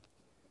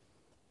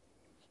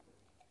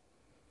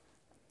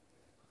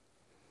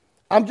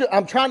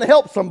 I'm trying to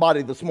help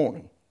somebody this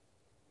morning.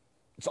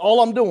 That's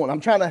all I'm doing.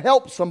 I'm trying to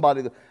help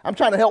somebody. I'm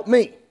trying to help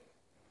me.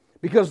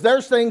 Because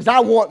there's things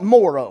I want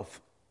more of.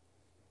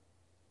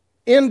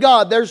 In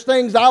God, there's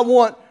things I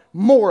want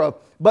more of.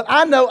 But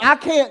I know I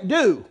can't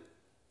do.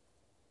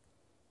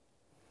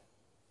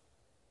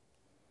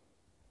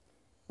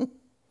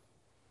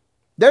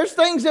 There's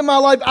things in my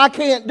life I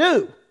can't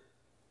do.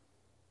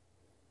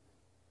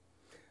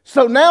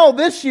 So now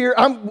this year,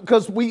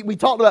 because we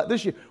talked about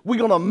this year, we're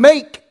going to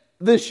make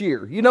this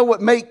year. You know what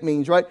make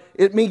means, right?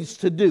 It means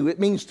to do. It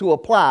means to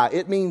apply.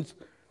 It means...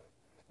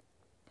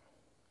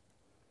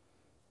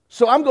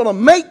 So I'm going to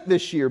make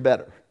this year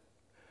better.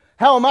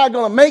 How am I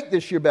going to make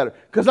this year better?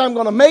 Because I'm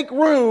going to make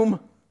room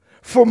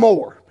for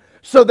more.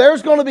 So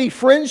there's going to be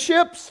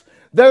friendships.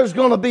 There's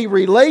going to be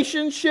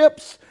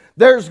relationships.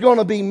 There's going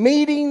to be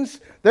meetings.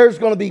 There's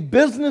going to be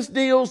business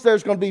deals.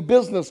 There's going to be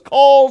business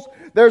calls.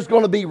 There's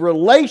going to be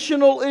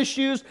relational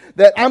issues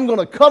that I'm going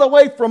to cut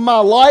away from my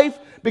life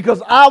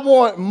because I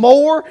want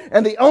more.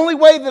 And the only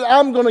way that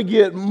I'm going to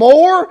get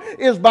more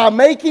is by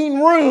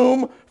making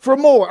room for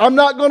more. I'm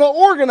not going to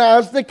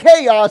organize the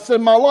chaos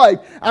in my life.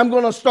 I'm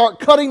going to start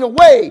cutting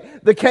away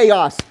the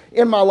chaos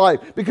in my life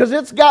because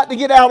it's got to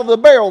get out of the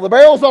barrel. The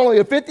barrel's only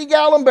a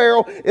 50-gallon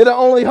barrel. It'll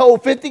only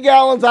hold 50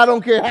 gallons. I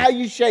don't care how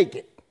you shake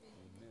it.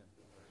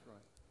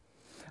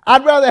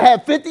 I'd rather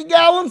have 50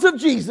 gallons of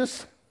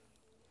Jesus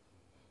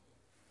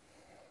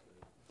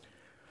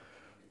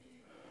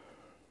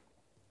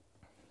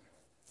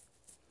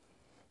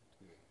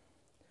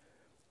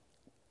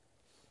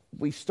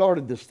we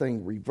started this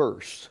thing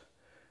reverse.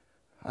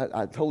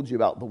 I told you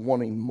about the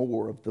wanting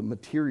more of the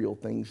material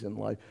things in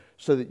life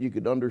so that you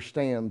could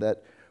understand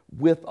that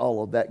with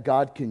all of that,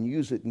 God can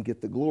use it and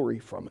get the glory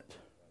from it.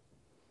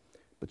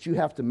 But you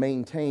have to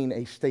maintain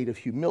a state of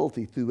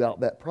humility throughout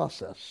that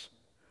process.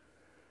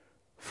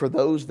 For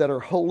those that are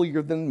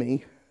holier than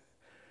me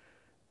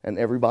and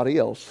everybody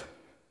else,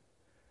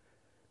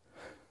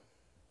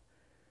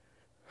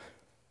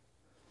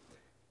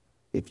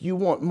 if you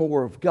want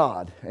more of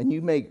God and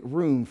you make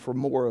room for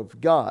more of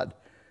God,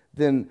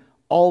 then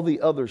all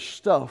the other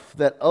stuff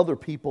that other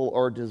people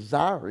are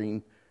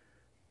desiring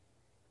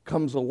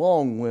comes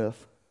along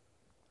with.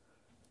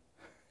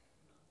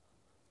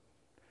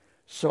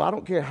 So I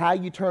don't care how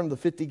you turn the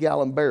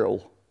 50-gallon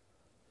barrel.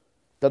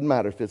 Doesn't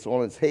matter if it's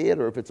on its head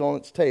or if it's on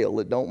its tail.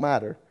 It don't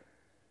matter.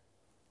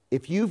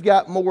 If you've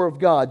got more of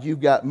God, you've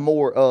got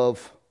more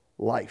of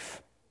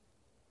life.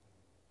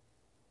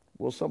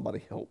 Will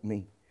somebody help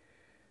me?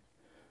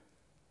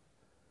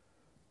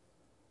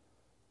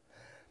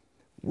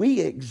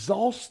 We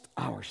exhaust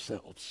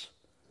ourselves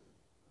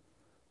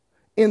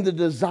in the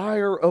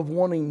desire of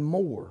wanting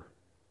more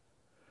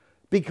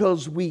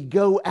because we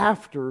go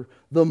after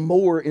the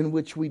more in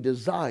which we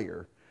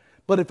desire.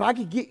 But if I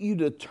could get you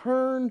to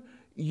turn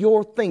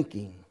your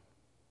thinking,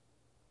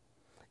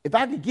 if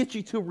I could get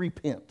you to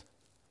repent,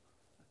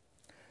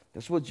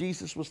 that's what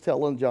Jesus was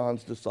telling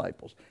John's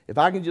disciples. If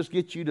I can just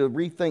get you to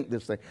rethink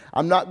this thing,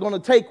 I'm not going to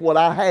take what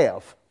I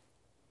have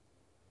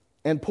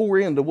and pour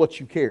into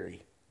what you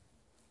carry.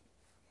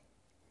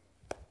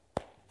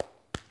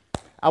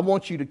 I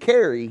want you to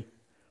carry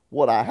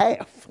what I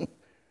have.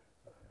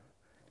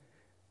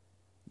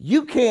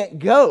 You can't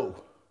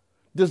go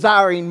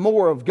desiring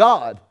more of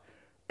God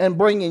and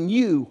bringing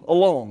you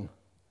along.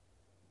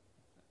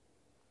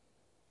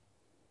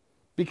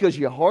 Because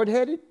you're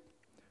hard-headed,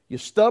 you're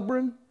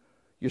stubborn,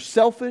 you're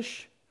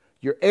selfish,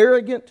 you're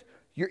arrogant,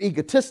 you're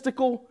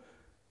egotistical,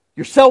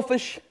 you're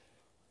selfish,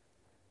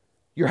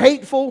 you're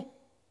hateful,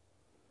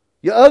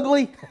 you're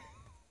ugly.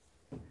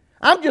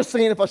 I'm just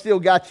saying if I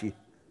still got you.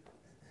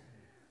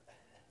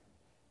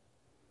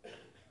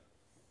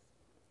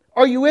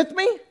 Are you with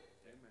me?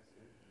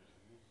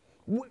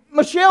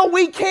 Michelle,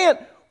 we can't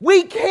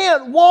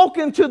walk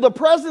into the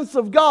presence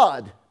of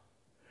God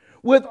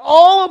with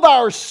all of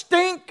our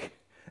stink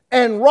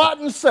and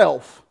rotten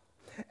self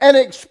and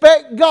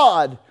expect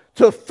God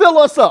to fill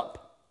us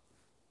up.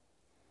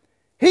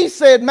 He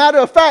said, matter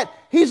of fact,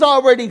 He's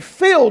already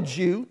filled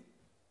you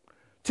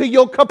to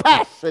your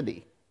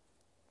capacity.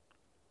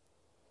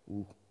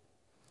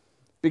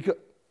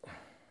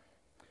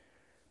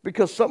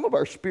 Because some of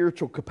our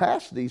spiritual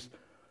capacities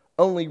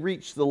only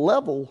reach the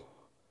level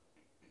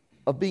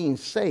of being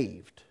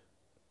saved.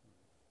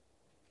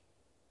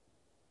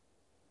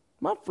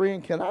 My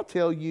friend, can I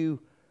tell you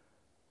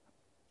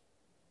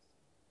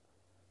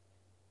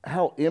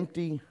how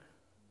empty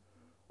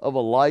of a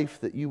life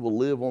that you will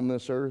live on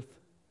this earth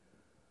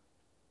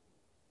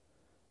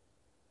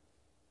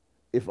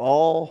if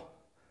all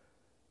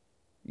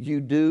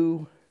you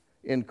do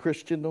in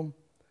Christendom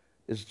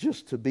is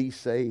just to be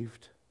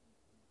saved?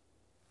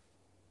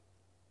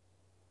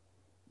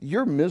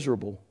 You're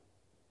miserable.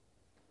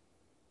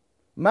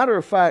 Matter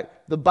of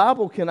fact, the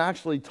Bible can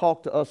actually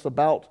talk to us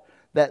about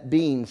that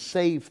being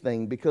saved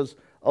thing, because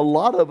a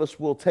lot of us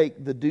will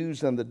take the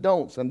do's and the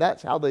don'ts, and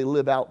that's how they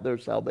live out their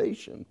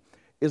salvation,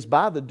 is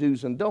by the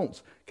do's and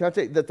don'ts. Can I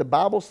tell you that the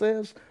Bible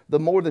says the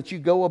more that you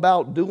go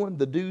about doing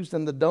the do's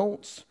and the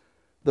don'ts,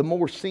 the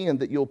more sin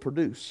that you'll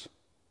produce.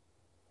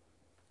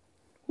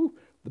 Whew,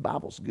 the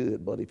Bible's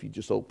good, but if you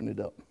just open it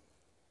up.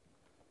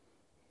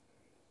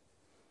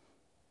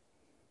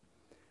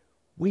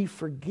 We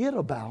forget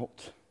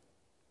about,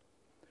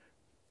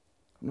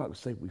 I'm not going to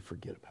say we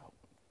forget about,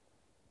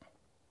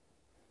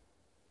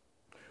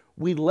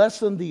 we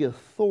lessen the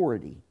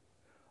authority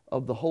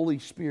of the Holy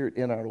Spirit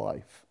in our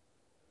life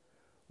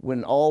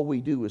when all we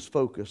do is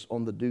focus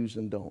on the do's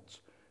and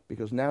don'ts,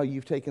 because now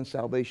you've taken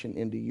salvation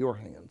into your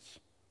hands.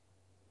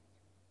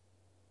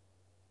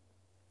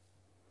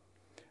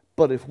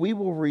 But if we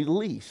will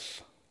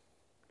release,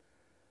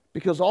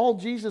 because all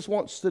Jesus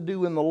wants to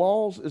do in the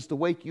laws is to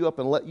wake you up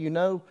and let you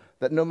know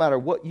that no matter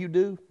what you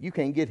do, you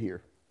can't get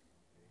here.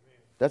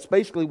 That's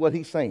basically what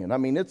he's saying. I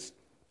mean, that's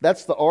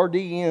the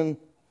RDN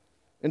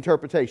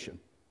interpretation.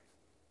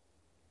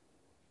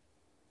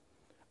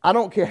 I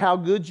don't care how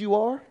good you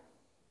are.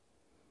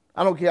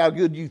 I don't care how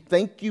good you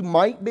think you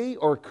might be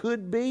or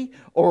could be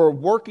or are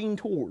working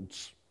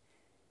towards.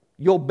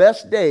 Your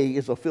best day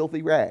is a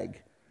filthy rag.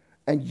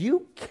 And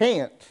you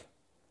can't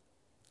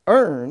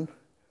earn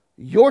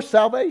your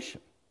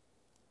salvation.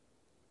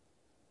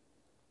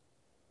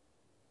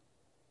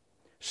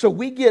 So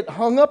we get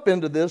hung up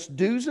into this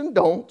do's and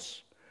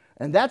don'ts,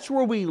 and that's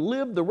where we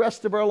live the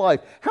rest of our life.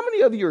 How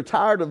many of you are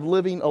tired of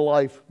living a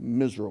life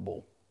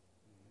miserable?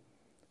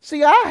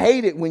 See, I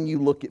hate it when you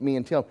look at me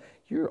and tell me,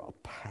 you're a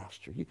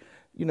pastor.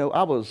 You know,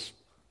 I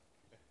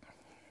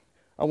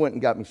went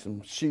and got me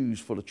some shoes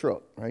for the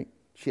truck, right?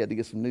 She had to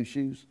get some new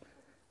shoes.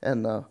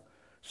 And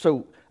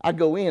so I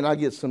go in, I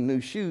get some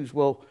new shoes.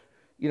 Well,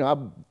 you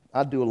know,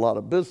 I do a lot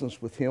of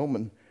business with him,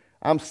 and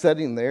I'm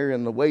sitting there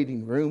in the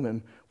waiting room,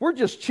 and we're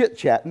just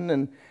chit-chatting,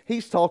 and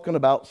he's talking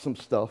about some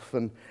stuff.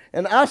 And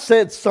I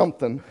said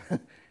something.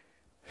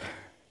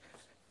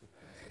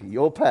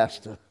 Your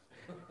pastor.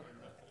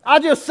 I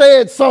just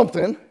said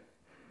something.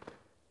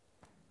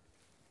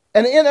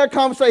 And in that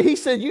conversation, he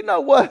said, you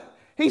know what?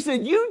 He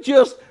said, you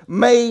just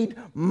made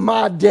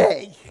my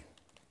day.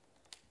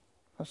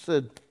 I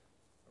said,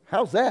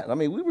 how's that? I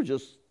mean, we were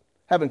just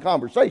having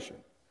conversation.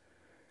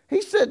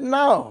 He said,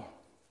 no.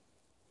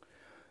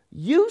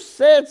 You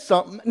said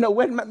something. No,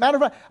 wait, matter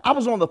of fact, I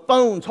was on the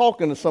phone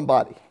talking to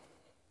somebody.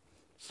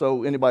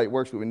 So anybody that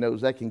works with me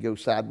knows that can go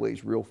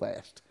sideways real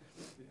fast.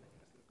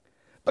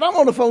 But I'm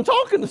on the phone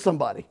talking to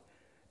somebody.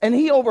 And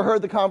he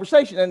overheard the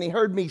conversation, and he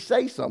heard me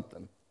say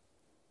something.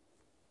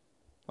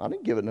 I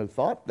didn't give it no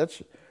thought.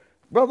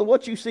 Brother,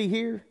 what you see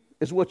here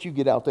is what you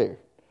get out there.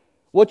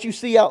 What you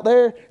see out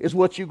there is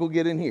what you go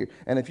get in here.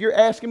 And if you're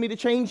asking me to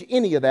change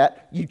any of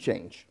that, you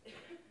change.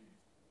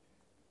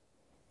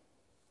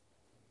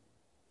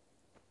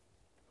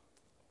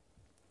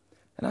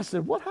 And I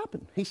said, what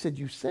happened? He said,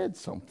 you said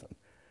something.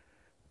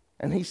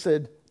 And he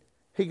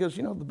goes,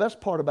 you know, the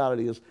best part about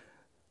it is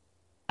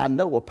I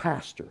know a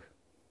pastor.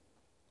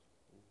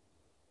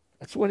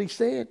 That's what he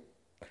said.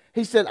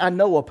 He said, I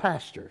know a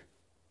pastor.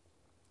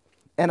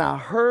 And I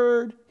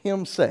heard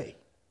him say,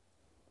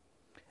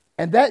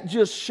 and that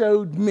just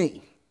showed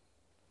me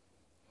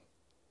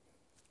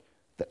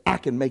that I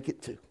can make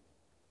it too.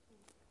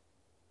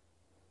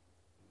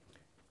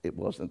 It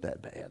wasn't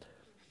that bad.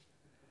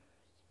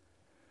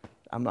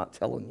 I'm not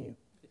telling you.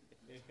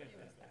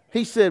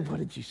 He said, what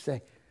did you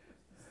say?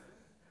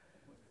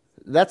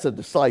 That's a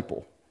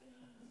disciple.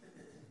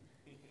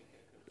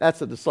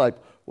 That's a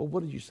disciple. Well,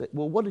 what did you say?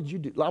 Well, what did you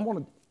do?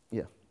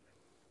 Yeah.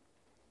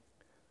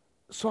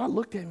 So I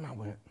looked at him and I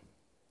went,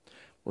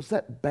 was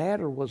that bad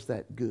or was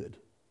that good?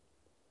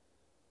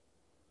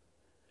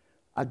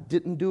 I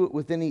didn't do it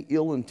with any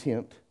ill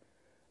intent,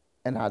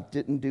 and I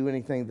didn't do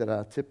anything that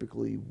I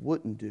typically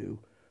wouldn't do,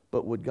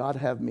 but would God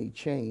have me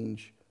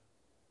change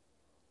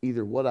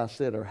either what I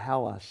said or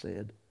how I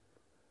said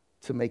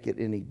to make it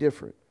any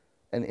different?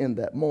 And in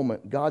that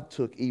moment, God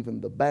took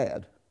even the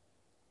bad.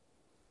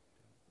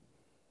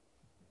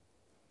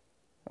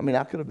 I mean,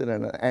 I could have been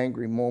in an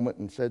angry moment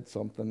and said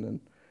something, and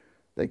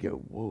they go,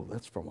 whoa,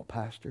 that's from a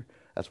pastor?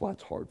 That's why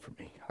it's hard for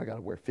me. I got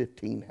to wear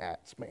 15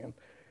 hats, man,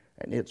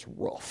 and it's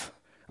rough.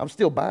 I'm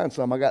still buying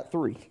some. I got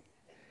 3.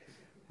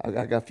 I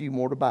got a few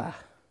more to buy.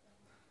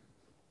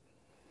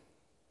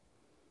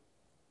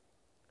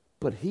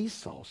 But he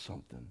saw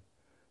something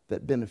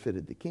that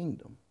benefited the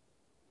kingdom.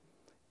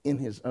 in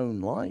his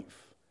own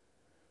life.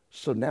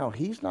 So now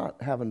he's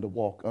not having to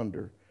walk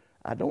under.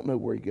 I don't know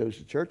where he goes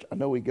to church. I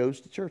know he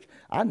goes to church.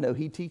 I know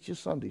he teaches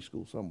Sunday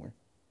school somewhere.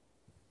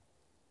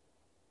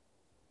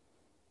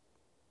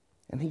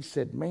 And he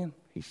said, man,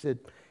 he said,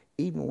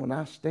 even when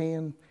I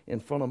stand in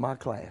front of my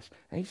class,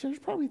 and he said, there's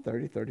probably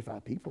 30,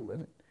 35 people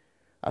in it.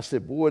 I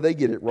said, boy, they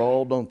get it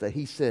raw, don't they?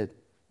 He said,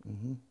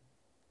 mm-hmm.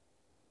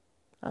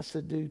 I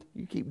said, dude,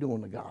 you keep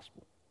doing the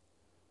gospel.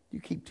 You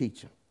keep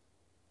teaching.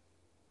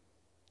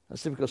 I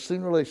said, because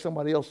sooner or later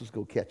somebody else is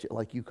going to catch it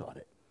like you caught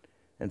it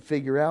and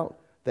figure out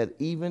that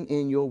even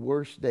in your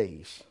worst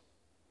days,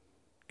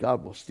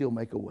 God will still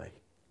make a way.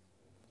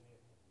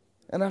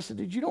 And I said,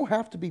 dude, you don't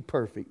have to be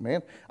perfect,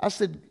 man. I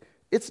said,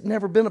 it's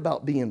never been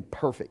about being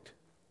perfect.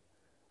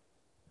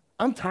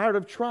 I'm tired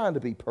of trying to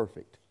be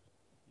perfect.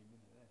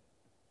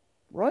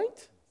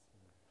 Right?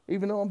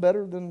 Even though I'm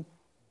better than...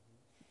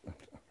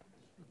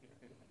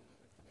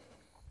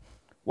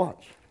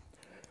 Watch.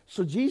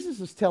 So Jesus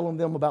is telling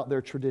them about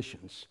their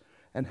traditions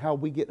and how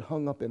we get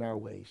hung up in our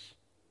ways.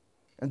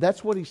 And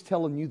that's what he's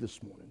telling you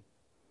this morning.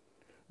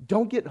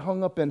 Don't get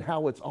hung up in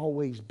how it's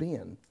always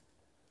been.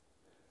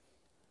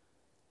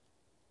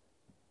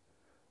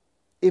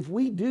 If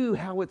we do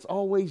how it's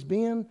always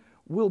been,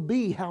 we'll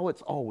be how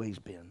it's always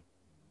been.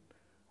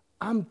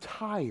 I'm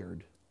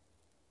tired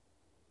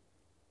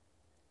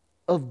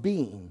of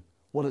being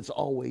what it's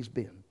always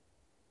been.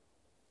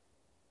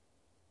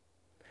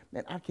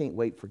 Man, I can't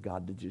wait for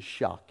God to just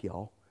shock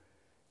y'all.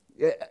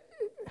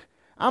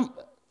 I'm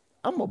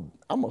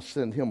gonna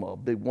send him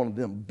one of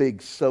them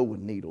big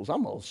sewing needles.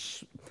 I'm gonna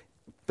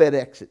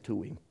FedEx it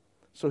to him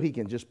so he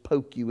can just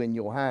poke you in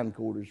your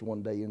hindquarters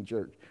one day in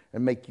church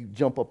and make you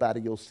jump up out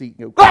of your seat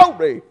and go,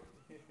 glory!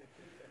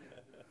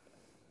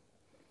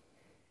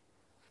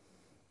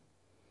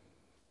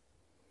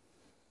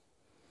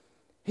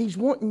 He's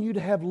wanting you to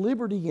have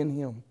liberty in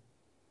him.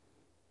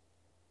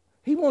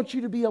 He wants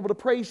you to be able to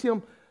praise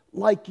him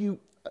like you.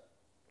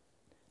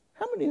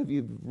 How many of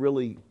you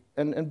really,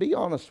 and be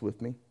honest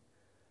with me,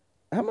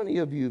 how many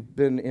of you have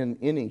been in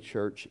any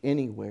church,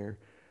 anywhere,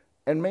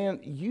 and man,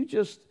 you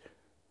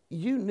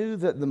knew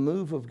that the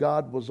move of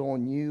God was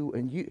on you,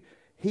 and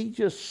he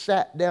just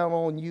sat down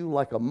on you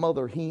like a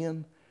mother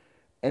hen,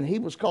 and he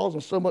was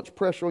causing so much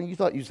pressure on you, you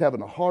thought you was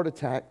having a heart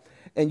attack,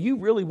 and you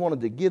really wanted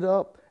to get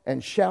up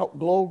and shout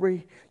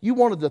glory. You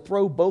wanted to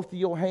throw both of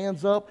your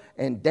hands up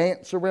and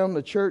dance around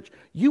the church.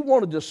 You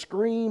wanted to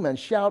scream and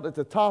shout at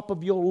the top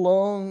of your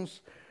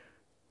lungs,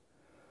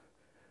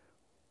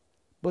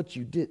 but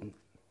you didn't.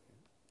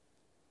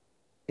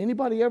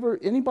 Anybody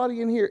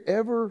in here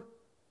ever?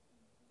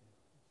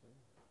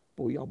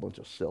 Boy, y'all a bunch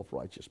of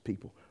self-righteous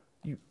people.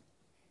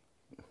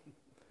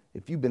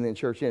 If you've been in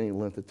church any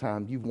length of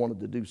time, you've wanted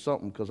to do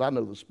something, because I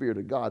know the Spirit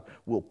of God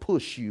will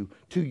push you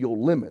to your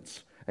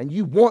limits. And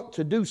you want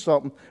to do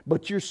something,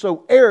 but you're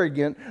so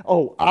arrogant.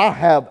 Oh,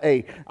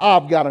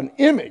 I've got an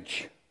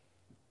image.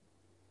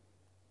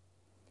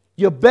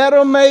 You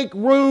better make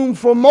room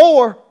for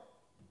more.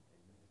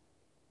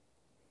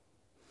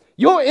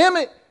 Your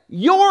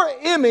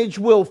image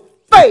will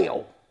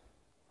fail.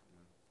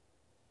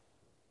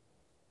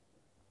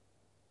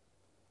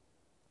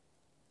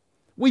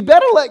 We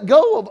better let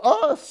go of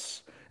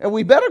us, and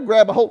we better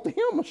grab a hold of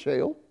him,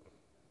 Michelle.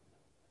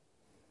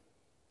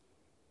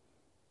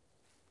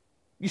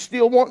 You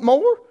still want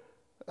more?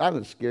 I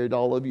done scared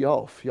all of you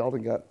off. Y'all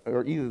done got,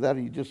 or either that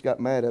or you just got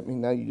mad at me.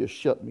 Now you just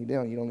shut me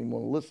down. You don't even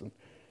want to listen.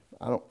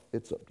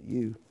 It's up to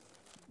you.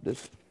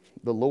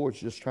 The Lord's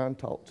just trying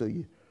to talk to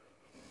you.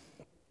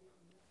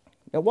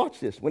 Now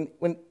watch this.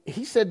 When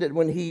he said that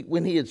when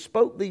he had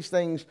spoke these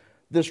things,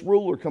 this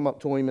ruler come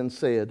up to him and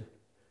said,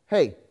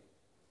 hey,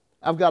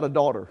 I've got a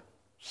daughter,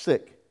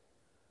 sick,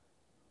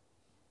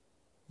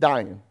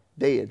 dying,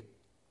 dead.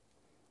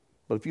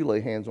 But if you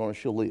lay hands on her,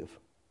 she'll live.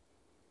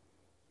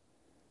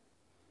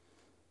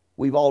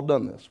 We've all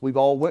done this. We've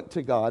all went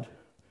to God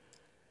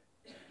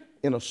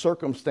in a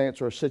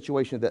circumstance or a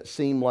situation that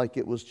seemed like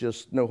it was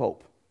just no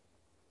hope.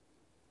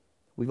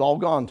 We've all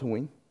gone to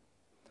him,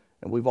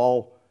 and we've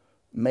all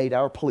made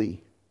our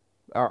plea,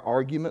 our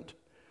argument.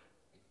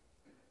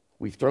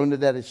 We've thrown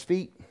it at his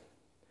feet.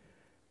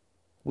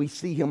 We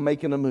see him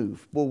making a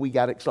move. Boy, we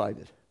got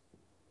excited.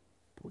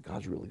 Boy,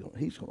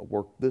 he's going to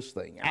work this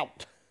thing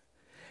out.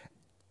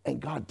 And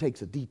God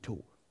takes a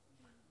detour.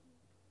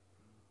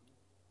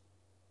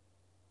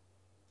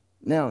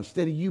 Now,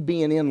 instead of you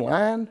being in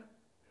line,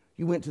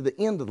 you went to the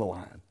end of the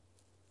line.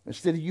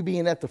 Instead of you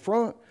being at the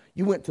front,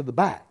 you went to the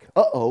back.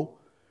 Uh-oh.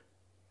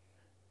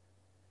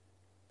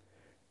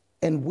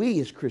 And we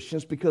as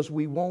Christians, because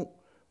we won't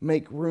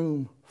make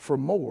room for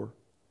more,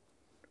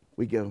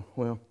 we go,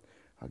 well,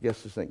 I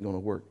guess this ain't going to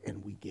work,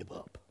 and we give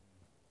up.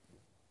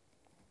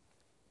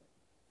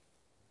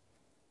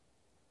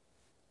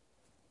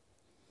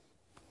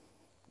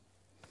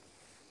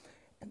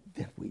 And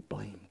then we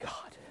blame God.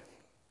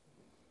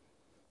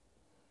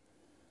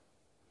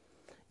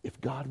 If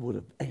God would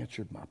have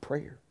answered my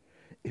prayer,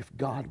 if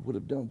God would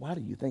have done, why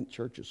do you think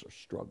churches are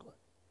struggling?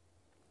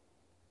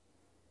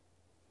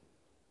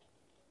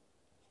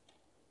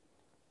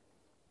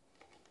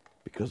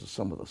 Because of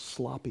some of the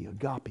sloppy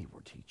agape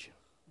we're teaching.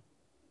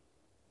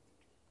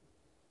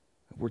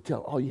 We're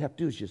telling, all you have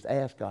to do is just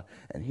ask God,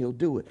 and He'll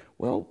do it.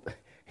 Well,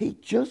 He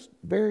just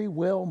very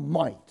well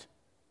might.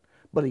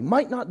 But He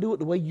might not do it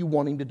the way you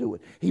want Him to do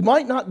it. He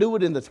might not do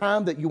it in the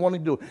time that you want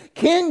Him to do it.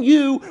 Can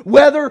you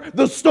weather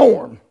the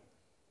storm?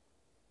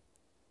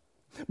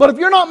 But if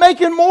you're not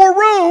making more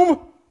room,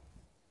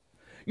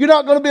 you're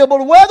not going to be able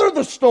to weather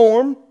the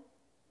storm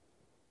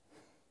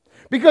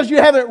because you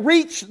haven't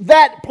reached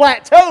that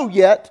plateau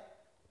yet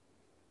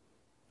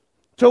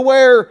to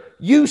where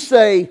you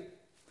say,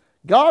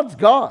 God's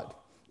God.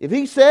 If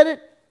He said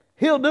it,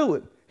 He'll do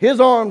it. His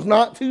arm's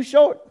not too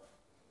short.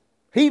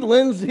 He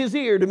lends His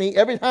ear to me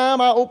every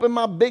time I open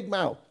my big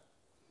mouth.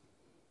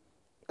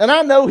 And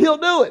I know He'll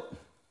do it.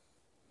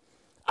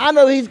 I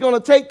know He's going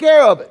to take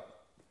care of it.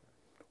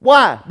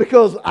 Why?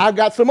 Because I've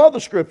got some other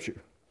scripture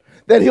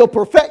that He'll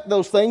perfect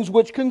those things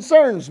which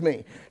concerns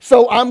me.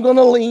 So I'm going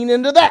to lean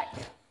into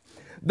that.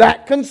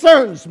 That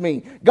concerns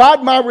me.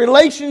 God, my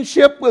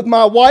relationship with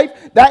my wife,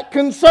 that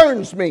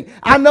concerns me.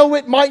 I know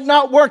it might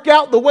not work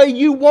out the way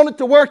you want it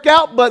to work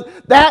out,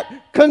 but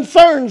that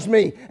concerns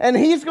me. And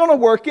He's going to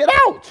work it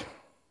out.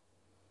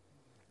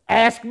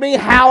 Ask me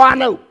how I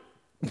know.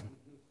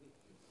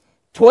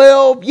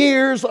 12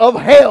 years of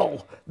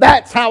hell.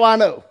 That's how I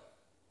know.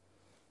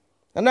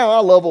 And now I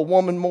love a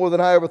woman more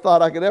than I ever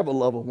thought I could ever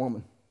love a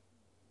woman.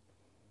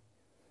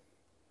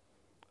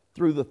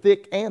 Through the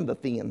thick and the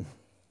thin.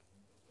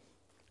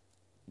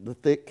 The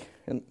thick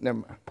and never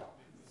mind.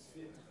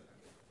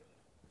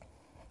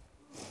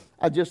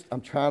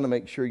 I'm trying to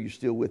make sure you're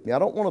still with me. I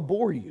don't want to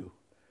bore you.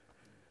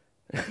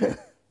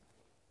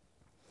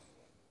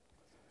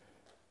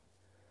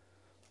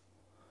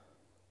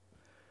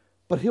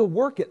 But He'll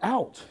work it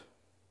out.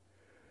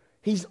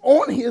 He's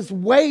on His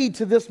way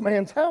to this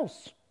man's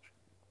house.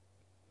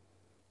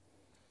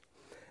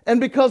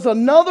 And because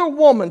another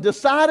woman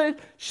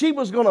decided she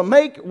was going to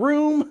make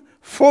room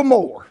for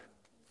more,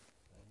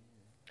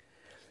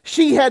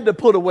 she had to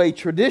put away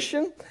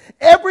tradition.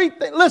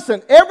 Everything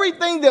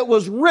that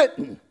was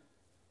written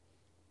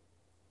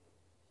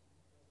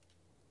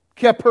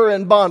kept her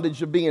in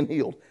bondage of being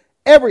healed.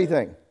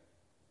 Everything.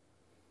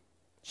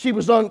 She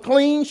was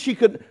unclean.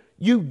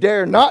 You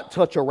dare not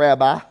touch a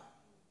rabbi.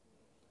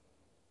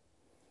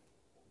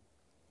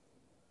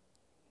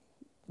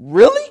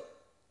 Really?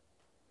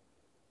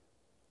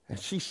 And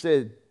she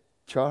said,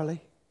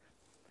 Charlie,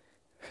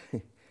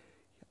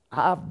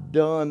 I've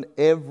gone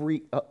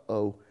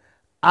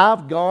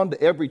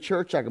to every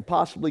church I could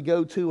possibly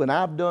go to, and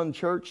I've done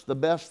church the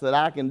best that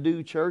I can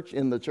do church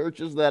in the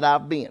churches that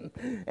I've been.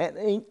 And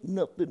ain't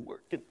nothing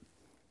working.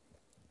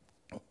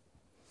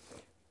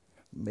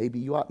 Maybe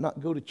you ought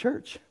not go to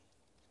church.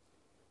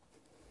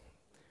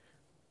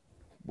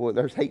 Boy,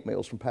 there's hate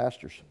mails from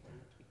pastors.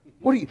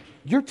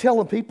 You're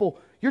telling people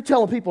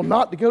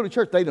not to go to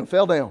church. They done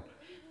fell down.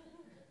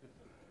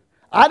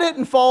 I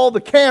didn't fall, the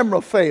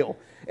camera fell.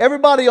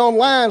 Everybody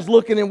online's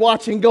looking and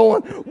watching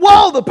going,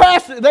 whoa, the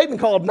pastor, they even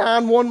called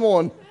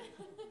 911.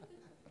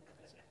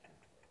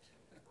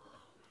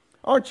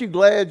 Aren't you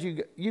glad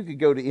you could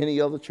go to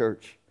any other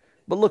church?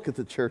 But look at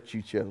the church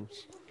you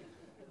chose.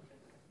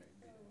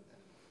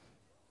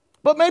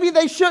 But maybe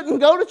they shouldn't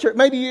go to church.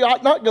 Maybe you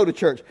ought not go to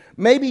church.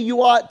 Maybe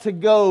you ought to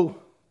go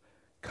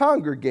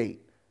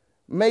congregate.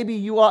 Maybe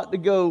you ought to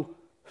go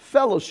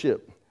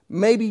fellowship.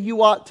 Maybe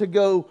you ought to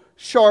go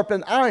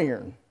sharpen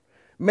iron.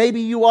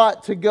 Maybe you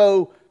ought to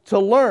go to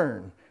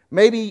learn.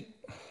 Maybe,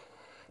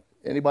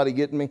 anybody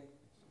getting me?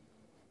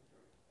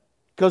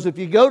 Because if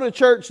you go to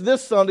church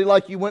this Sunday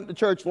like you went to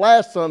church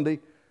last Sunday,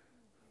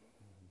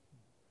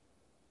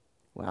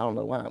 well, I don't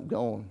know why I'm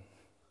going.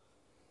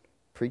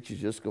 Preacher's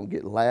just going to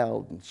get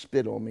loud and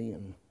spit on me,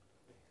 and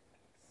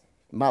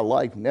my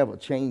life never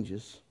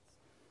changes.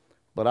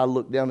 But I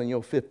look down in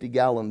your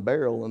 50-gallon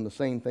barrel, and the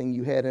same thing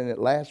you had in it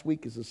last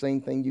week is the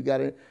same thing you got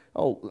in it.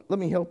 Oh, let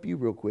me help you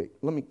real quick.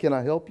 Can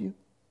I help you?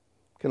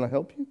 Can I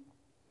help you?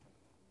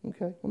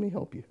 Okay, let me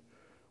help you.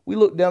 We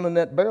look down in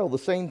that barrel, the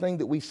same thing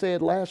that we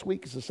said last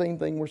week is the same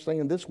thing we're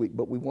saying this week,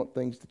 but we want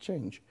things to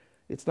change.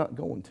 It's not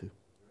going to.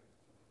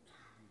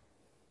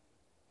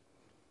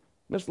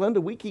 Miss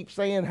Linda, we keep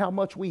saying how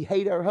much we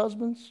hate our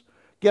husbands.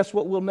 Guess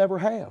what we'll never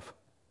have?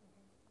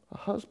 A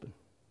husband.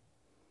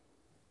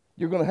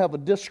 You're going to have a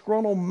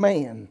disgruntled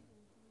man.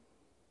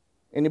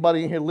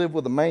 Anybody in here live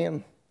with a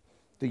man?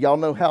 Do y'all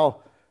know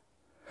how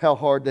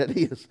hard that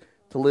is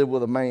to live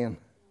with a man?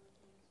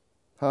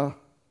 Huh?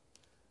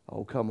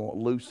 Oh, come on,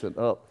 loosen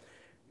up.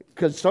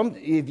 Because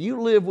if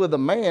you live with a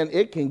man,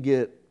 it can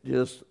get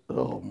just,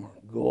 oh my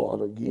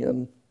God,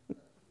 again.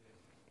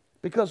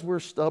 Because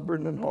we're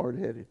stubborn and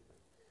hard-headed.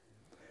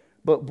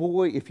 But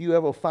boy, if you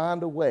ever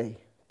find a way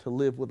to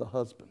live with a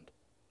husband,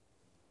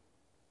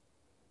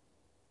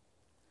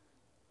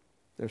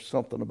 there's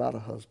something about a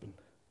husband.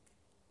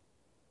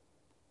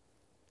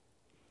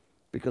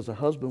 Because a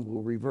husband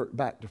will revert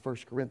back to 1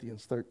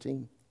 Corinthians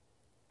 13.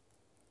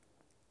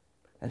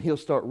 And he'll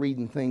start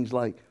reading things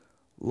like,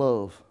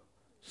 love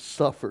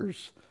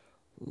suffers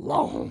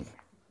long.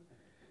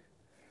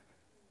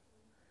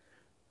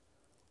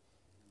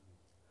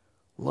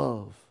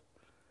 love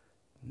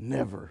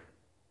never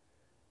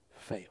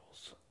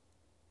fails.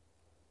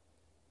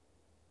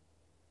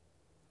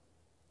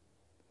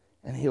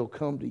 And he'll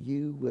come to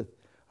you with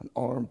an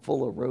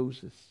armful of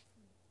roses,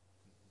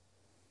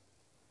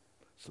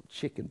 some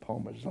chicken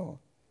parmesan,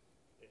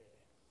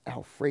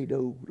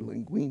 Alfredo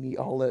linguine,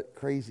 all that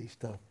crazy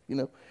stuff,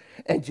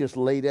 and just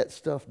lay that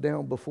stuff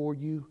down before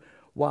you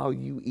while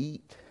you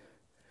eat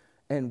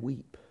and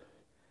weep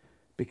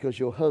because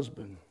your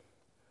husband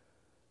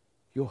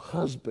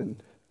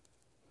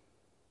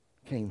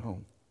came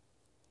home.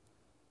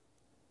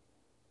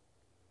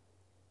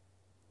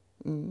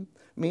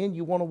 Men,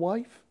 you want a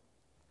wife?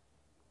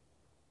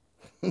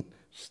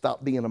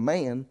 Stop being a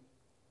man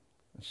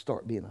and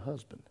start being a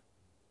husband.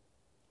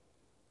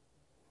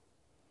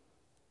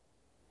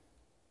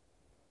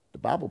 The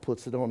Bible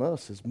puts it on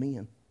us as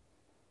men.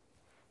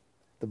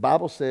 The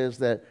Bible says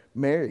that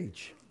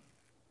marriage,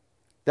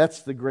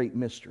 that's the great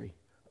mystery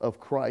of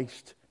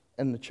Christ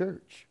and the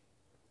church.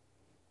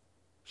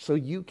 So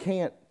you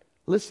can't,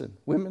 listen,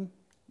 women,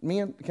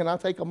 men, can I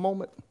take a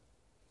moment?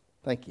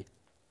 Thank you.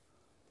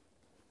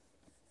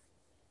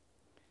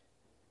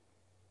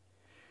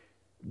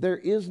 There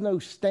is no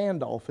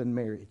standoff in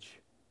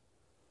marriage.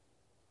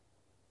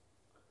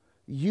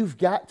 You've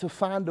got to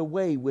find a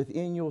way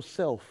within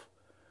yourself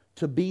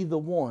to be the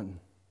one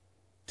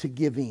to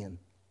give in.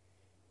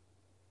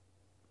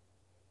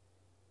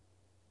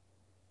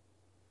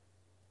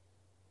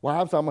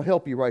 Wives, I'm going to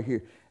help you right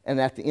here. And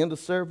at the end of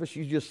service,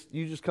 you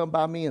just come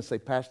by me and say,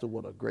 Pastor,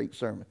 what a great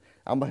sermon.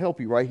 I'm going to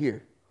help you right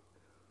here.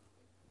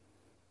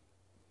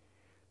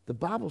 The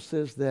Bible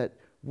says that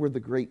we're the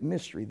great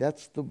mystery.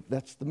 That's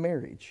the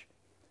marriage.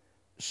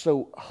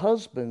 So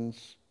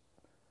husbands,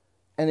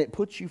 and it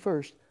puts you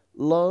first,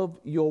 love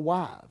your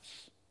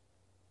wives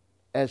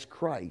as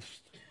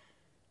Christ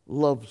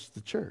loves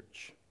the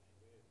church.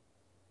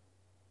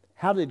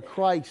 How did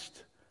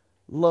Christ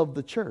love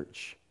the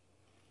church?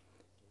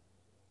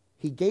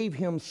 He gave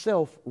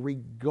himself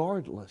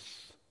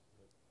regardless.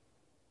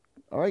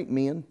 All right,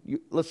 men,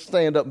 let's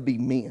stand up and be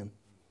men.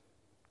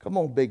 Come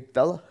on, big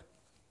fella.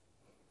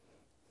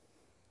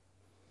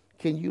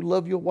 Can you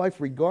love your wife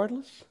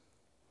regardless?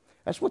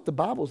 That's what the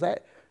Bible's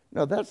at.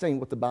 No, that ain't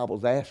what the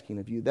Bible's asking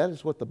of you. That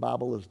is what the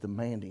Bible is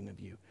demanding of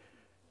you.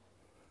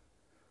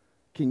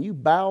 Can you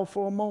bow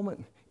for a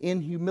moment in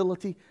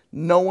humility,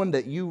 knowing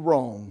that you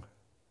wrong?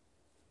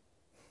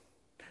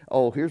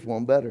 Oh, here's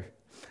one better.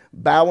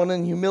 Bowing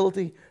in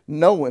humility,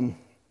 knowing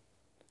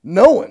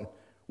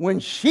when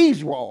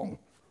she's wrong.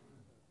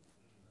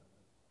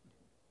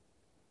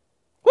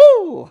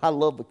 Woo! I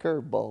love the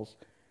curveballs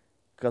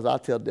because I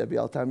tell Debbie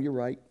all the time, you're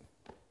right.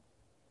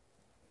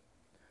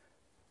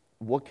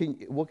 What can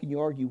you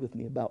argue with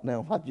me about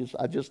now?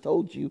 I just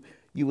told you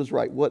was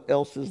right. What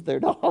else is there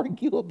to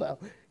argue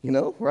about?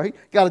 Right?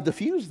 Got to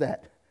diffuse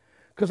that.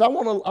 Because I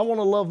want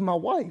to love my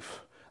wife.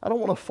 I don't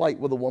want to fight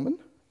with a woman.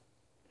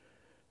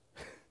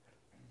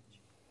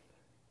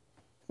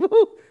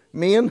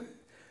 Men,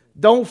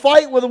 don't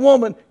fight with a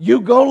woman.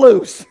 You go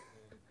loose.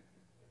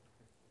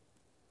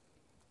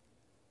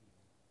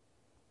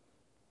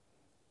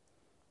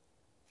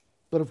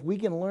 But if we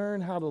can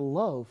learn how to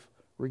love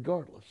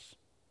regardless.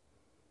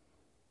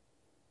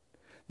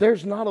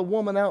 There's not a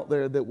woman out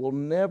there that will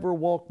never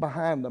walk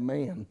behind a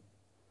man.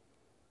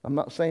 I'm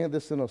not saying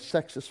this in a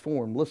sexist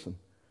form. Listen.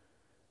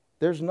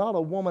 There's not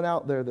a woman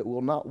out there that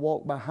will not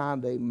walk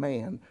behind a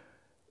man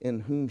in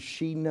whom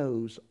she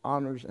knows,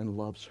 honors, and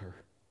loves her.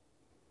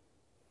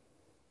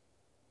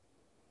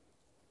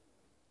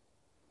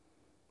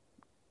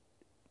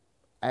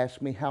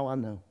 Ask me how I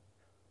know.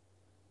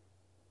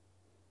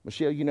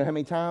 Michelle, you know how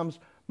many times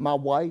my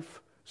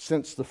wife,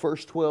 since the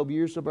first 12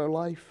 years of our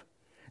life,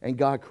 and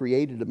God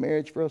created a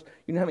marriage for us,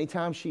 you know how many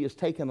times she has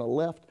taken a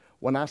left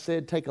when I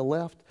said take a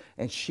left,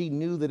 and she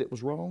knew that it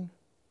was wrong?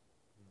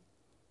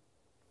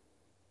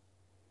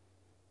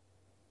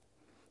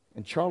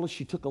 And Charlie,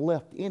 she took a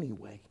left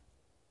anyway.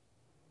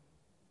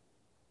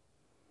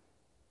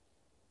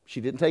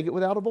 She didn't take it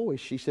without a voice.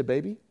 She said,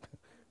 baby,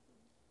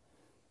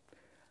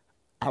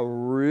 I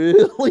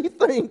really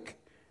think.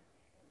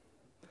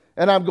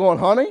 And I'm going,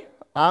 honey,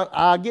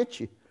 I get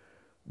you.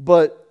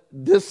 But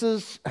this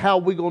is how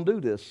we're going to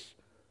do this.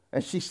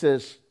 And she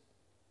says,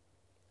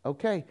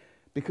 okay.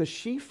 Because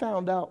she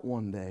found out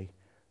one day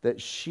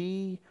that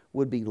she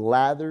would be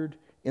lathered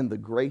in the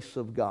grace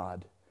of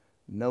God,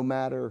 no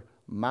matter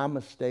my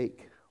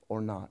mistake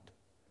or not.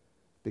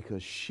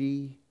 Because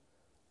she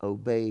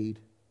obeyed.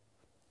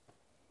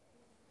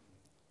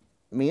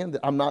 Men,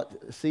 I'm not,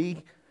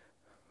 see,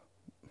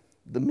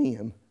 the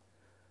men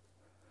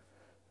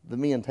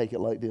take it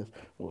like this.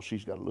 Well,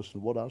 she's got to listen to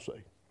what I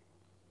say.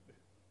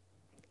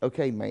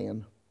 Okay,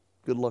 man,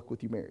 good luck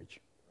with your marriage.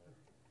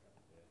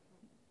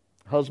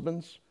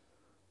 Husbands,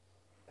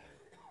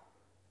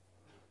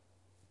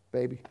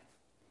 baby,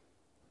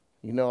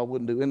 you know I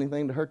wouldn't do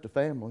anything to hurt the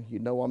family. You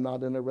know I'm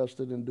not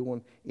interested in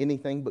doing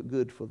anything but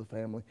good for the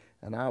family.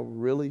 And I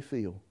really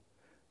feel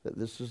that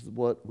this is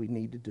what we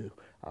need to do.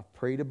 I've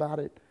prayed about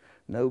it.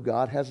 No,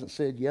 God hasn't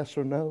said yes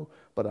or no,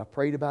 but I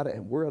prayed about it,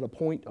 and we're at a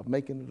point of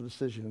making a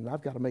decision, and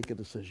I've got to make a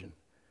decision.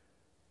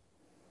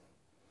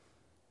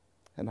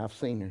 And I've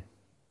seen her.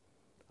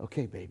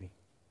 Okay, baby.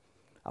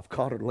 I've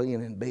caught her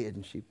laying in bed,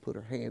 and she put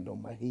her hand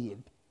on my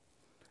head.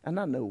 And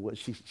I know what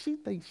she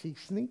thinks she's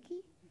sneaky.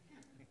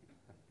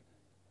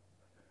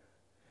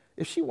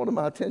 If she wanted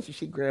my attention,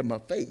 she'd grab my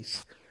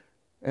face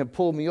and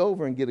pull me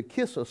over and get a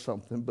kiss or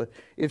something. But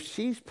if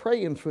she's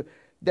praying for,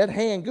 that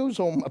hand goes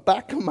on the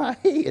back of my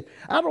head.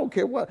 I don't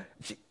care what.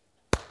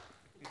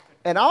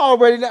 And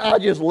I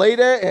just lay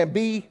there and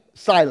be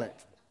silent.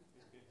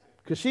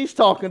 Because she's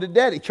talking to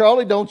Daddy.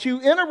 Charlie, don't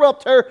you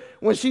interrupt her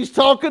when she's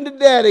talking to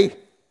Daddy.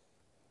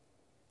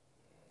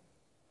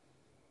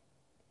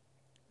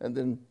 And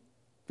then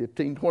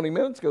 15, 20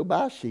 minutes go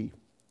by, she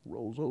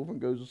rolls over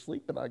and goes to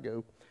sleep, and I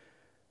go,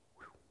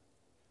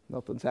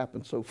 nothing's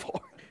happened so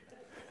far.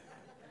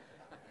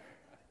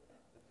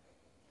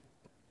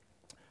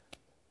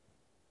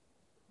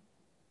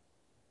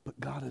 But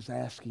God is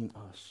asking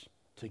us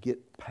to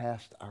get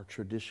past our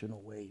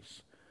traditional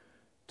ways,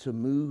 to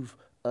move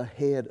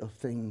ahead of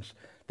things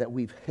that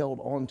we've held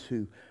on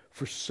to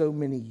for so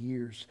many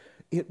years.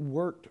 It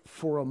worked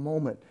for a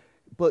moment,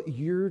 but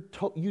you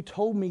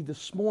told me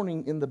this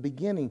morning in the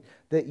beginning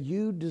that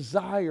you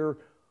desire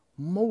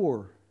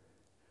more.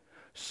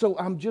 So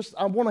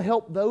I want to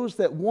help those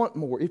that want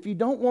more. If you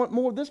don't want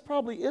more, this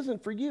probably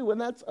isn't for you,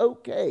 and that's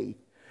okay.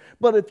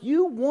 But if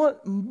you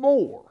want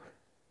more,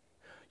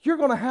 you're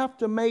going to have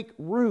to make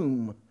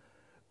room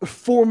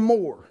for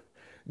more.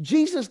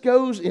 Jesus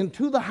goes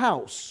into the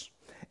house,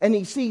 and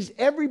he sees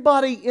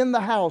everybody in the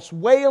house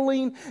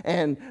wailing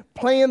and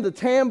playing the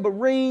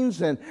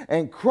tambourines and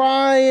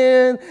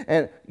crying.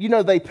 And,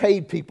 they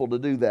paid people to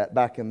do that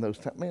back in those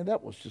times. Man,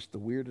 that was just the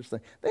weirdest thing.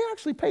 They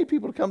actually paid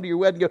people to come to your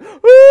wedding and go,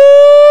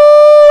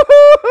 "Ooh!"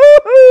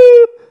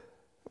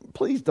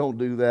 Please don't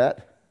do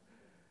that.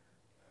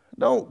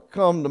 Don't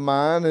come to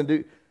mine and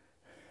do.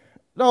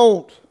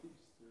 Don't.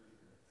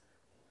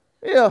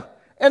 Yeah,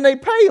 and they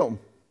pay them.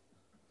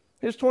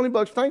 Here's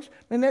 $20. Thanks.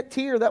 Man, that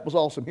tear, that was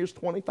awesome. Here's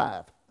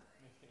 25.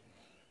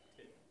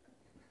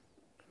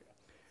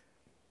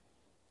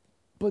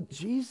 But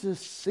Jesus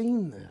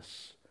seen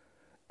this.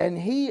 And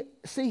he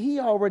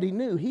already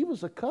knew. He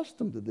was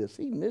accustomed to this.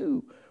 He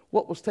knew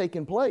what was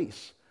taking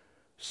place.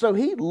 So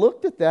he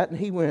looked at that and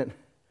he went,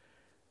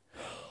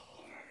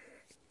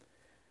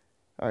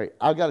 all right,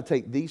 I've got to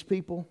take these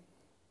people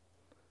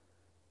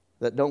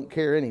that don't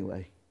care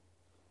anyway.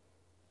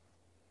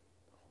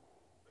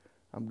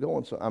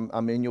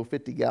 I'm in your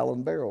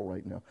 50-gallon barrel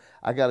right now.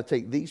 I got to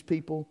take these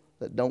people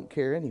that don't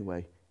care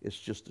anyway. It's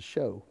just a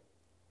show.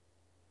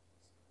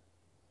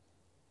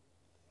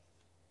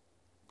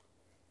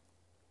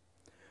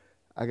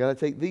 I got to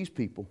take these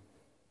people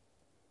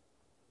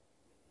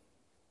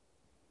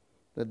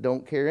that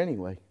don't care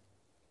anyway.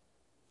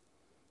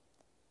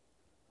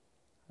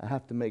 I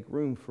have to make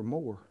room for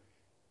more.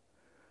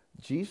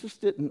 Jesus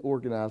didn't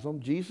organize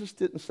them. Jesus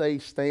didn't say,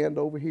 stand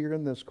over here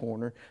in this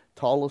corner,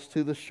 tallest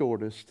to the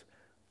shortest.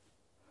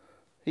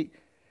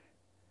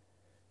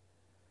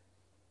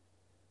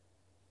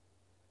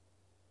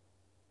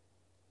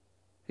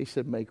 He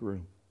said, make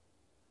room.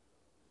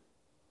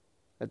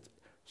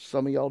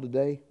 Some of y'all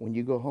today, when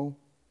you go home,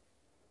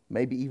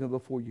 maybe even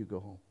before you go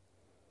home,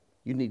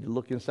 you need to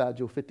look inside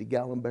your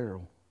 50-gallon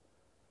barrel.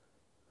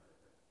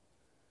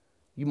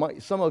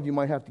 Some of you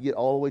might have to get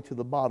all the way to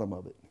the bottom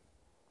of it.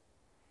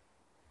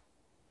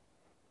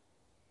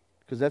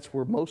 Because that's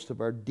where most of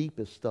our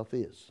deepest stuff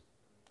is.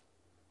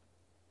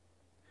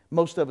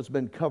 Most of it's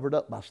been covered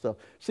up by stuff.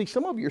 See,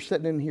 some of you are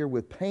sitting in here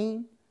with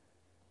pain,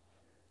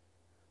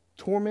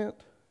 torment,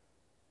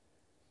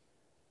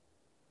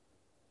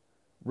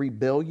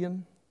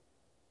 rebellion,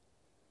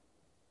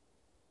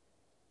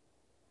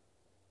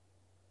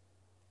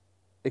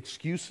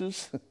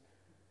 excuses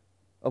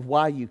of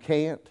why you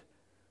can't.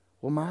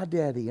 Well, my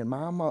daddy and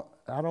my mom,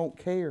 I don't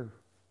care.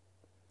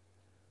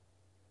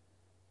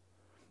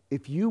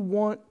 If you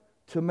want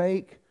to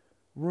make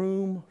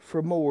room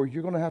for more,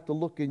 you're going to have to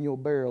look in your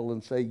barrel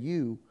and say,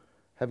 you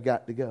have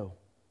got to go.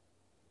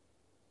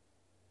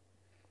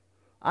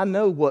 I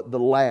know what the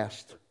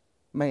last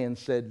man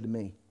said to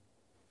me.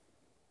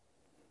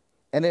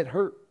 And it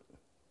hurt.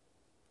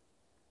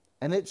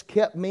 And it's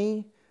kept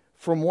me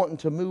from wanting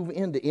to move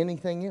into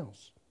anything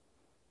else.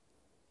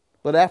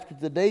 But after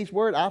today's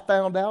word, I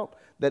found out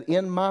that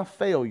in my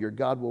failure,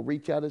 God will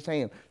reach out his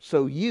hand.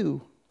 So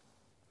you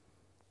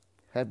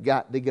have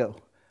got to go.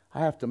 I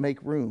have to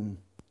make room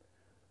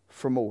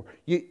for more.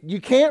 You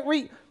can't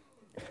read,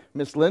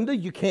 Miss Linda,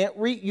 you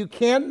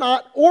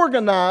cannot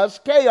organize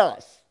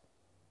chaos.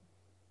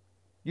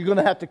 You're going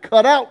to have to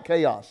cut out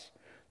chaos.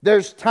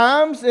 There's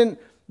times in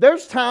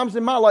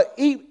my life,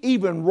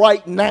 even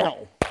right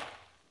now,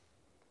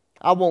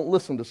 I won't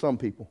listen to some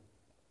people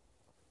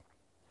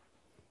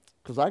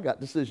because I got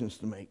decisions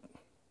to make.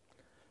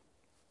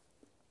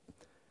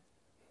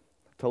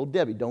 I told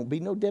Debbie, don't be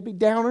no Debbie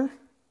Downer.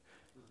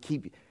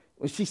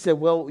 When she said,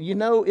 well,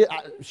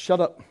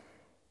 shut up.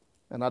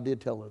 And I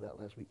did tell her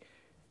that last week.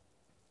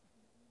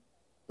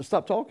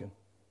 stop talking.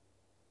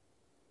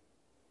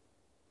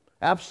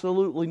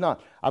 Absolutely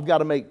not. I've got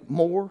to make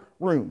more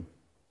room.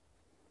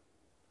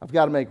 I've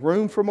got to make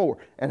room for more.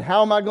 And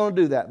how am I going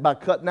to do that? By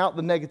cutting out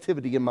the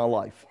negativity in my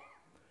life.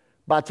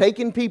 By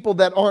taking people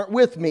that aren't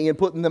with me and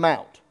putting them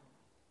out.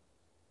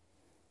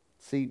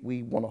 See,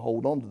 we want to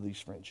hold on to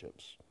these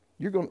friendships.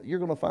 You're going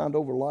to find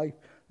over life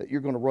that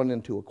you're going to run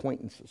into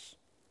acquaintances.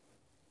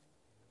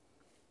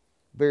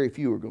 Very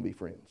few are going to be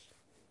friends.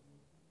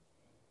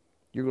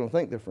 You're going to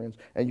think they're friends,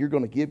 and you're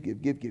going to give,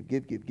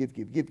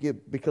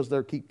 because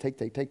they'll keep take.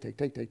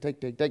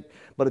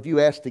 But if you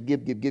ask to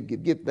give,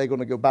 they're going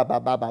to go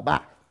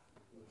bye.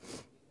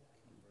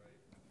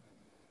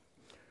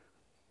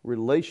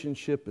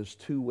 Relationship is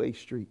two-way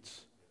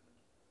streets.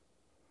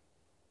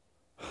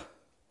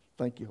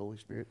 Thank you, Holy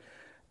Spirit.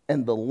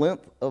 And the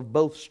length of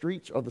both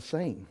streets are the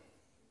same.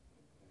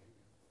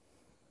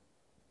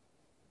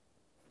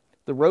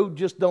 The road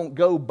just don't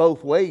go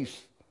both ways.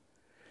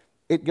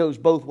 It goes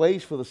both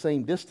ways for the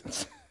same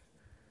distance.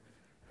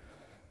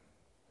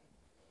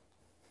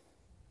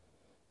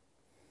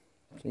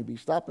 Can't be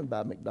stopping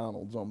by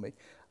McDonald's on me.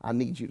 I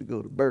need you to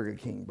go to Burger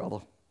King, brother.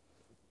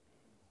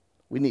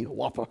 We need a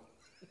Whopper.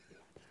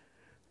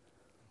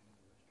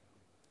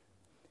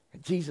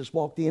 Jesus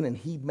walked in and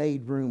he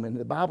made room. And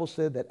the Bible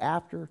said that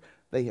after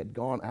they had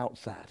gone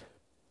outside,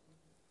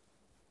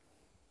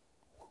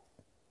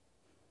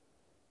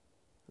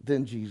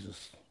 then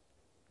Jesus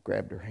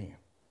grabbed her hand.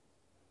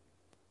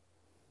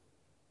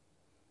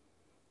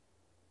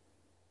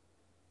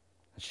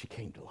 And she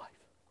came to life.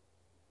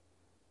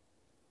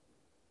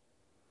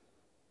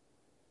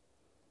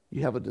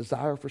 You have a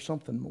desire for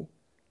something more?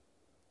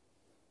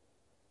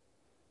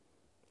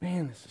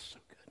 Man, this is so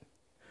good.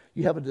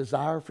 You have a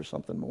desire for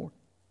something more?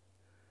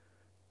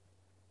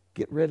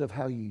 Get rid of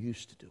how you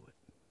used to do it.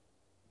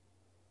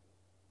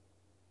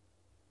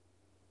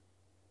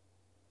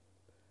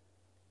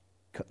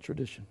 Cut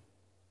tradition.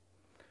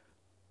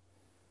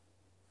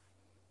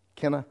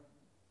 Can I?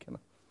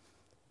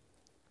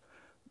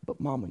 But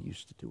Mama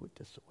used to do it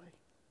this way.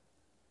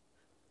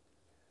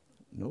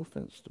 No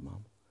offense to Mama.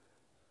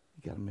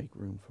 You got to make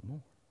room for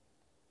more.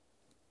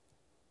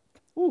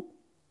 Woo.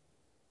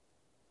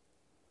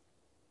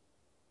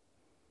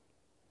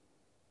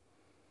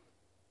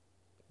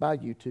 Bye,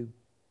 YouTube,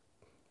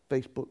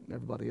 Facebook, and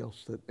everybody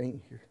else that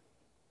ain't here.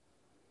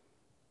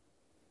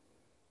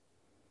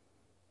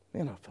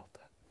 Man, I felt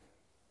that.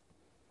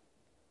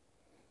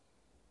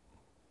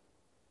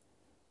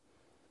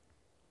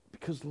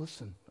 Because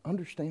listen,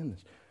 understand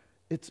this.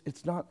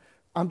 It's not,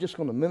 I'm just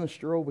going to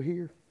minister over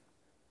here.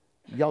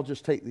 Y'all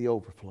just take the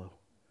overflow.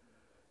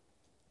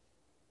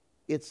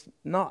 It's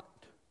not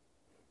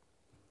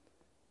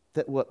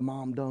that what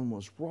Mom done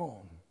was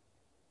wrong.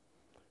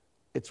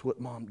 It's what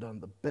Mom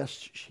done the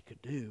best she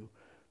could do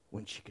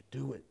when she could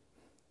do it.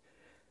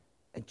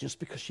 And just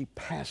because she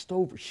passed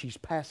over, she's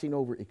passing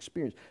over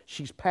experience.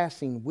 She's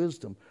passing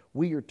wisdom.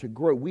 We are to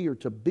grow. We are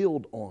to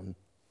build on.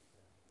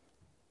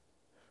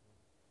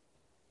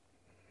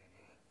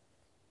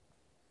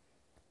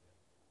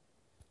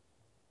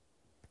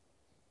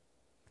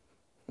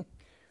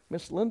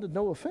 Miss Linda,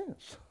 no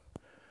offense.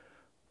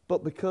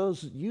 But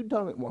because you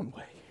done it one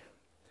way,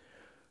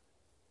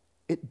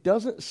 it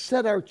doesn't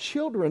set our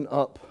children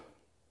up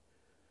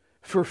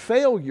for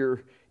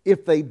failure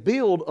if they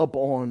build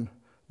upon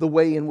the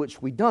way in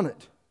which we done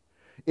it.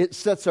 It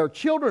sets our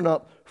children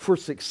up for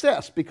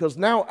success because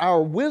now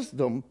our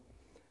wisdom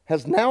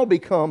has now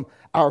become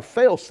our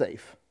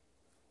fail-safe.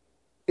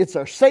 It's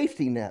our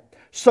safety net.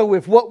 So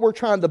if what we're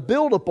trying to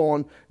build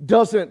upon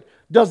doesn't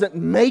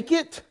make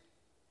it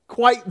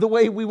quite the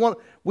way we want,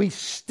 we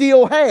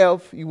still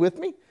have, you with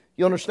me?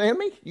 You understand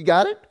me? You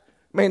got it?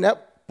 Man,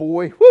 that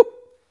boy, whoo!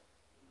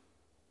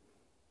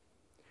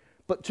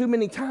 But too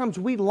many times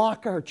we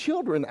lock our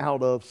children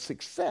out of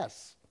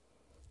success.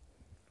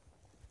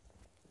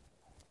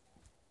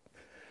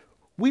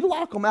 We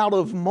lock them out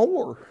of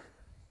more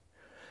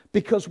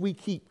because we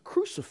keep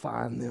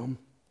crucifying them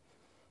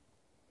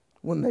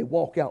when they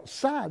walk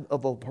outside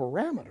of a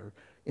parameter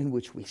in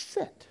which we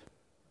set.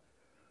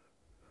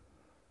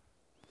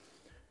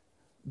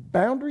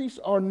 Boundaries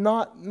are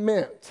not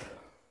meant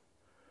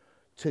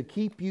to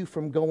keep you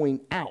from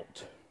going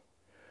out.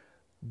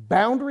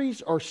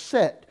 Boundaries are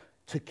set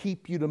to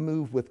keep you to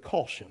move with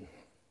caution.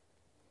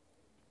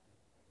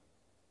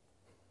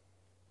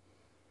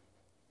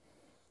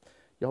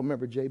 Y'all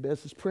remember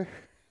Jabez's prayer?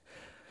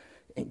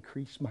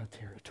 Increase my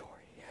territory.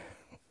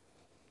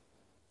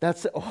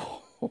 That's it.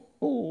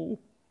 Oh.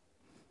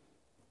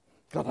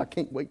 God, I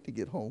can't wait to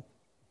get home.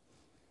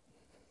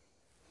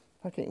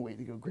 I can't wait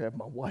to go grab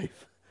my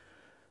wife.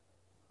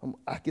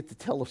 I get to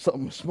tell her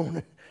something this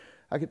morning.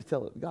 I get to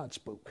tell her God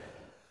spoke.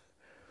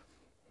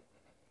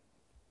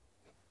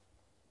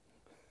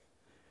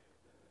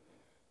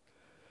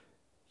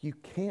 You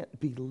can't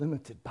be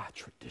limited by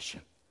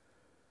tradition.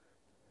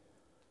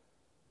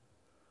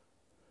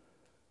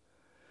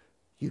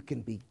 You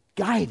can be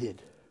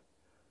guided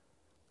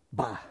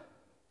by,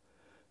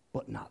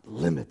 but not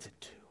limited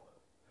to.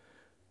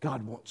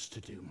 God wants to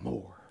do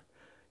more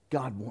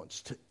God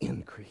wants to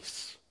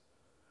increase.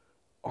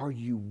 Are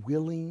you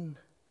willing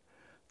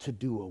to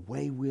do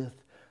away with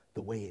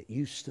the way it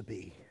used to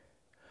be,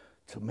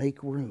 to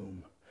make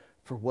room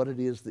for what it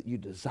is that you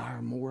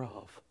desire more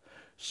of,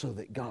 so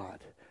that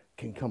God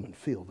can come and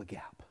fill the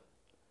gap?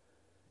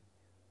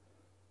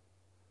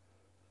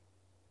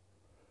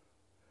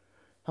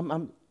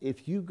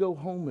 If you go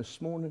home this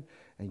morning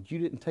and you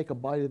didn't take a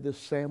bite of this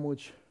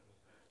sandwich,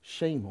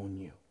 shame on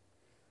you.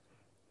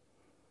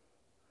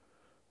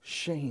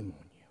 Shame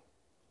on you.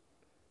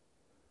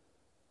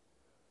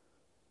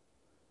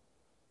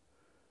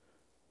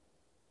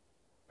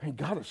 And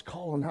God is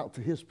calling out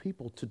to his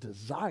people to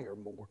desire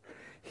more.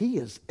 He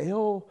is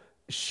El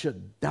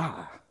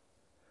Shaddai.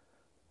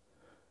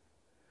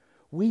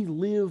 We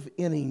live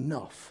in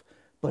enough,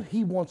 but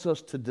he wants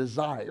us to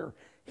desire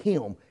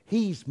him.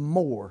 He's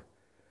more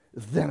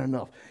than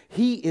enough.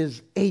 He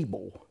is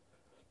able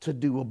to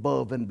do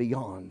above and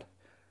beyond.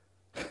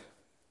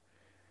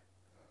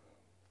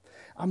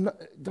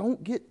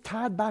 Don't get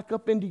tied back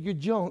up into your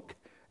junk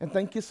and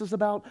think this is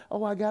about,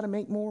 oh, I got to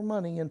make more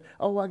money, and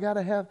oh, I got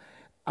to have.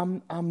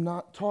 I'm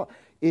not taught.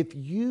 If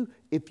you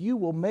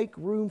will make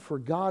room for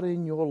God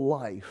in your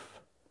life,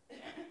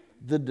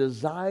 the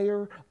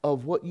desire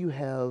of what you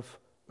have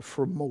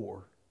for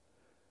more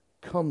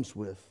comes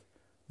with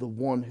the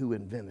one who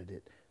invented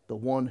it, the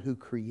one who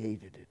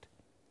created it.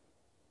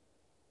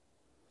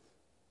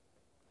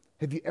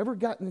 Have you ever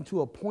gotten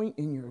into a point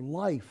in your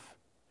life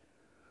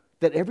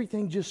that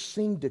everything just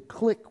seemed to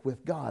click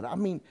with God? I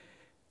mean,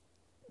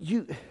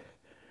 you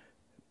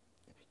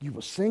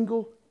were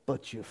single,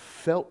 but you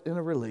felt in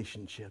a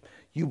relationship.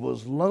 You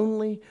was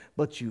lonely,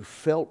 but you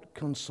felt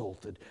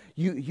consulted.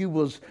 You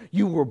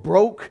were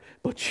broke,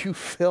 but you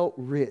felt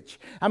rich.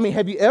 I mean,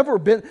 have you ever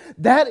been?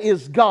 That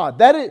is God.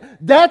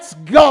 That's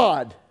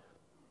God.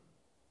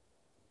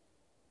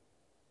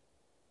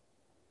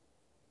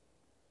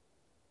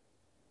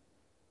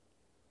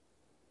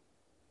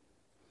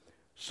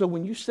 So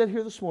when you sit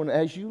here this morning,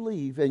 as you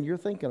leave and you're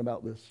thinking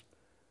about this,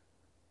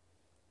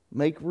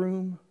 make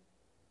room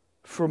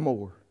for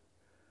more.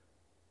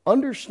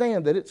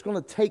 Understand that it's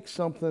going to take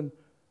something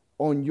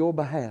on your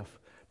behalf.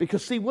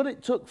 Because see, what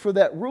it took for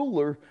that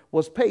ruler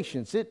was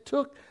patience. It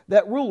took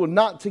that ruler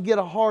not to get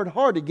a hard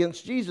heart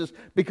against Jesus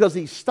because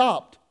he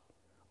stopped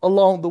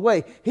along the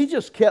way. He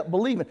just kept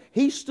believing.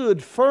 He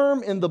stood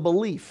firm in the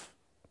belief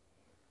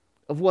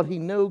of what he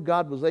knew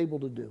God was able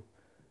to do.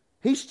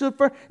 He stood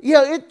firm.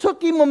 Yeah, it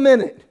took him a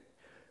minute.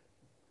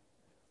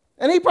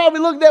 And he probably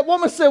looked at that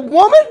woman and said,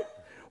 "Woman,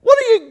 what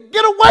do you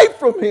get away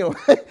from him?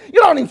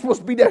 You're not even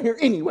supposed to be down here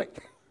anyway."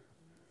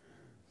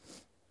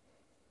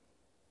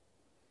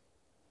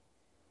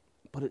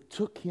 But it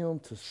took him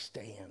to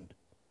stand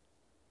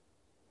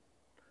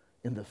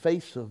in the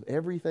face of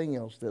everything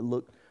else that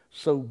looked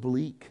so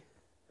bleak.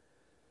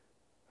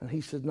 And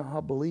he said, "No, I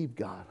believe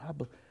God.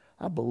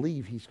 I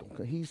believe he's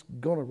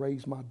going to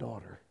raise my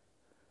daughter.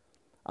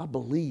 I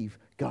believe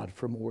God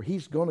for more.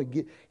 He's going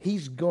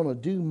to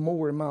do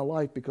more in my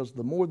life, because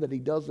the more that he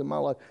does in my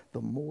life,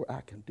 the more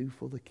I can do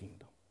for the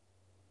kingdom."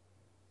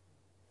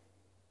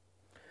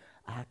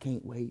 I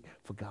can't wait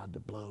for God to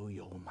blow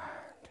your mind.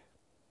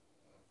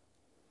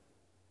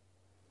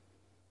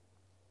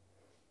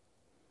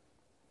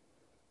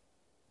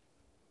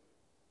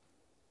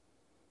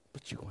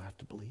 But you're going to have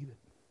to believe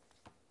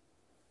it.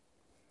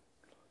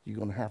 You're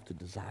going to have to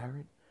desire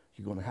it.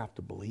 You're going to have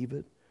to believe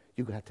it.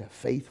 You're going to have to have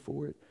faith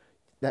for it.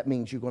 That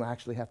means you're going to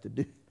actually have to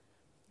do.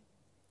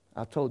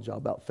 I told y'all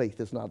about faith.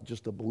 It's not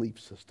just a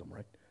belief system,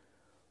 right?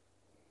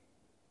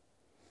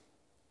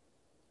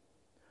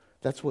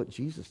 That's what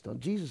Jesus done.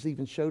 Jesus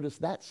even showed us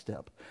that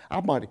step.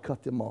 I might have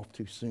cut them off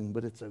too soon,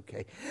 but it's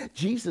okay.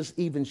 Jesus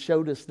even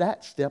showed us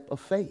that step of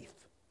faith.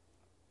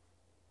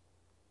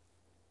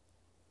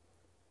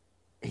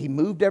 He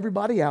moved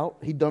everybody out.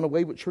 He'd done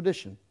away with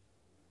tradition.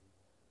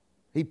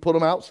 He put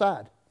them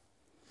outside.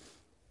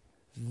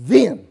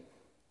 Then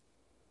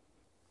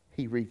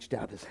he reached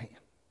out his hand.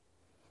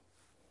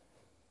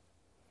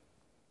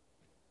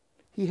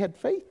 He had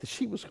faith that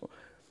she was going.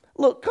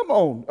 Look, come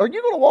on. Are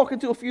you going to walk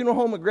into a funeral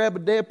home and grab a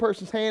dead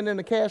person's hand in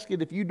a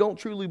casket if you don't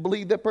truly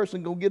believe that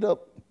person going to get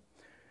up?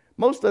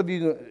 Most of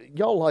you,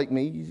 y'all like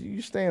me,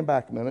 you stand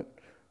back a minute.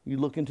 You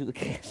look into the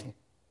casket.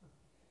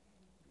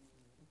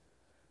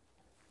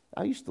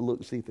 I used to look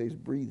and see if they was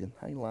breathing.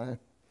 I ain't lying.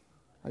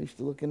 I used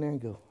to look in there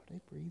and go, "Are they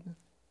breathing?"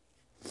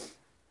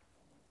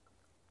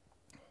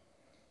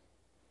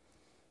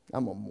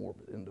 I'm a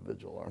morbid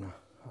individual, aren't I?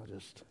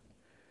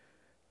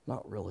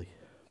 Not really.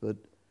 But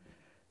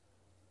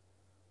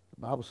the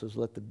Bible says,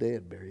 "Let the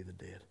dead bury the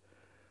dead."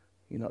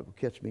 You're not going to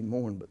catch me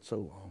mourn but so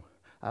long.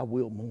 I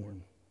will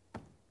mourn.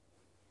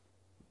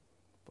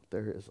 But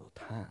there is a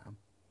time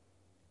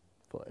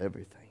for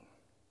everything.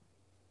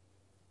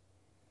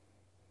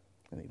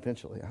 And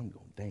eventually I'm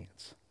going to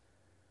dance.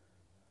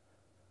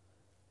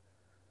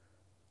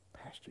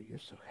 "Pastor, you're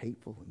so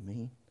hateful and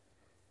mean."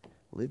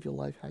 Live your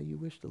life how you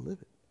wish to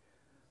live it.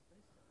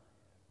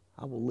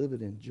 I will live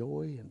it in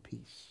joy and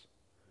peace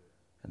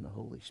and the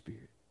Holy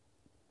Spirit.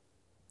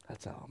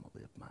 That's how I'm going to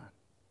live mine.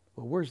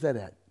 Well, where's that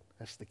at?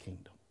 That's the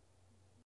kingdom.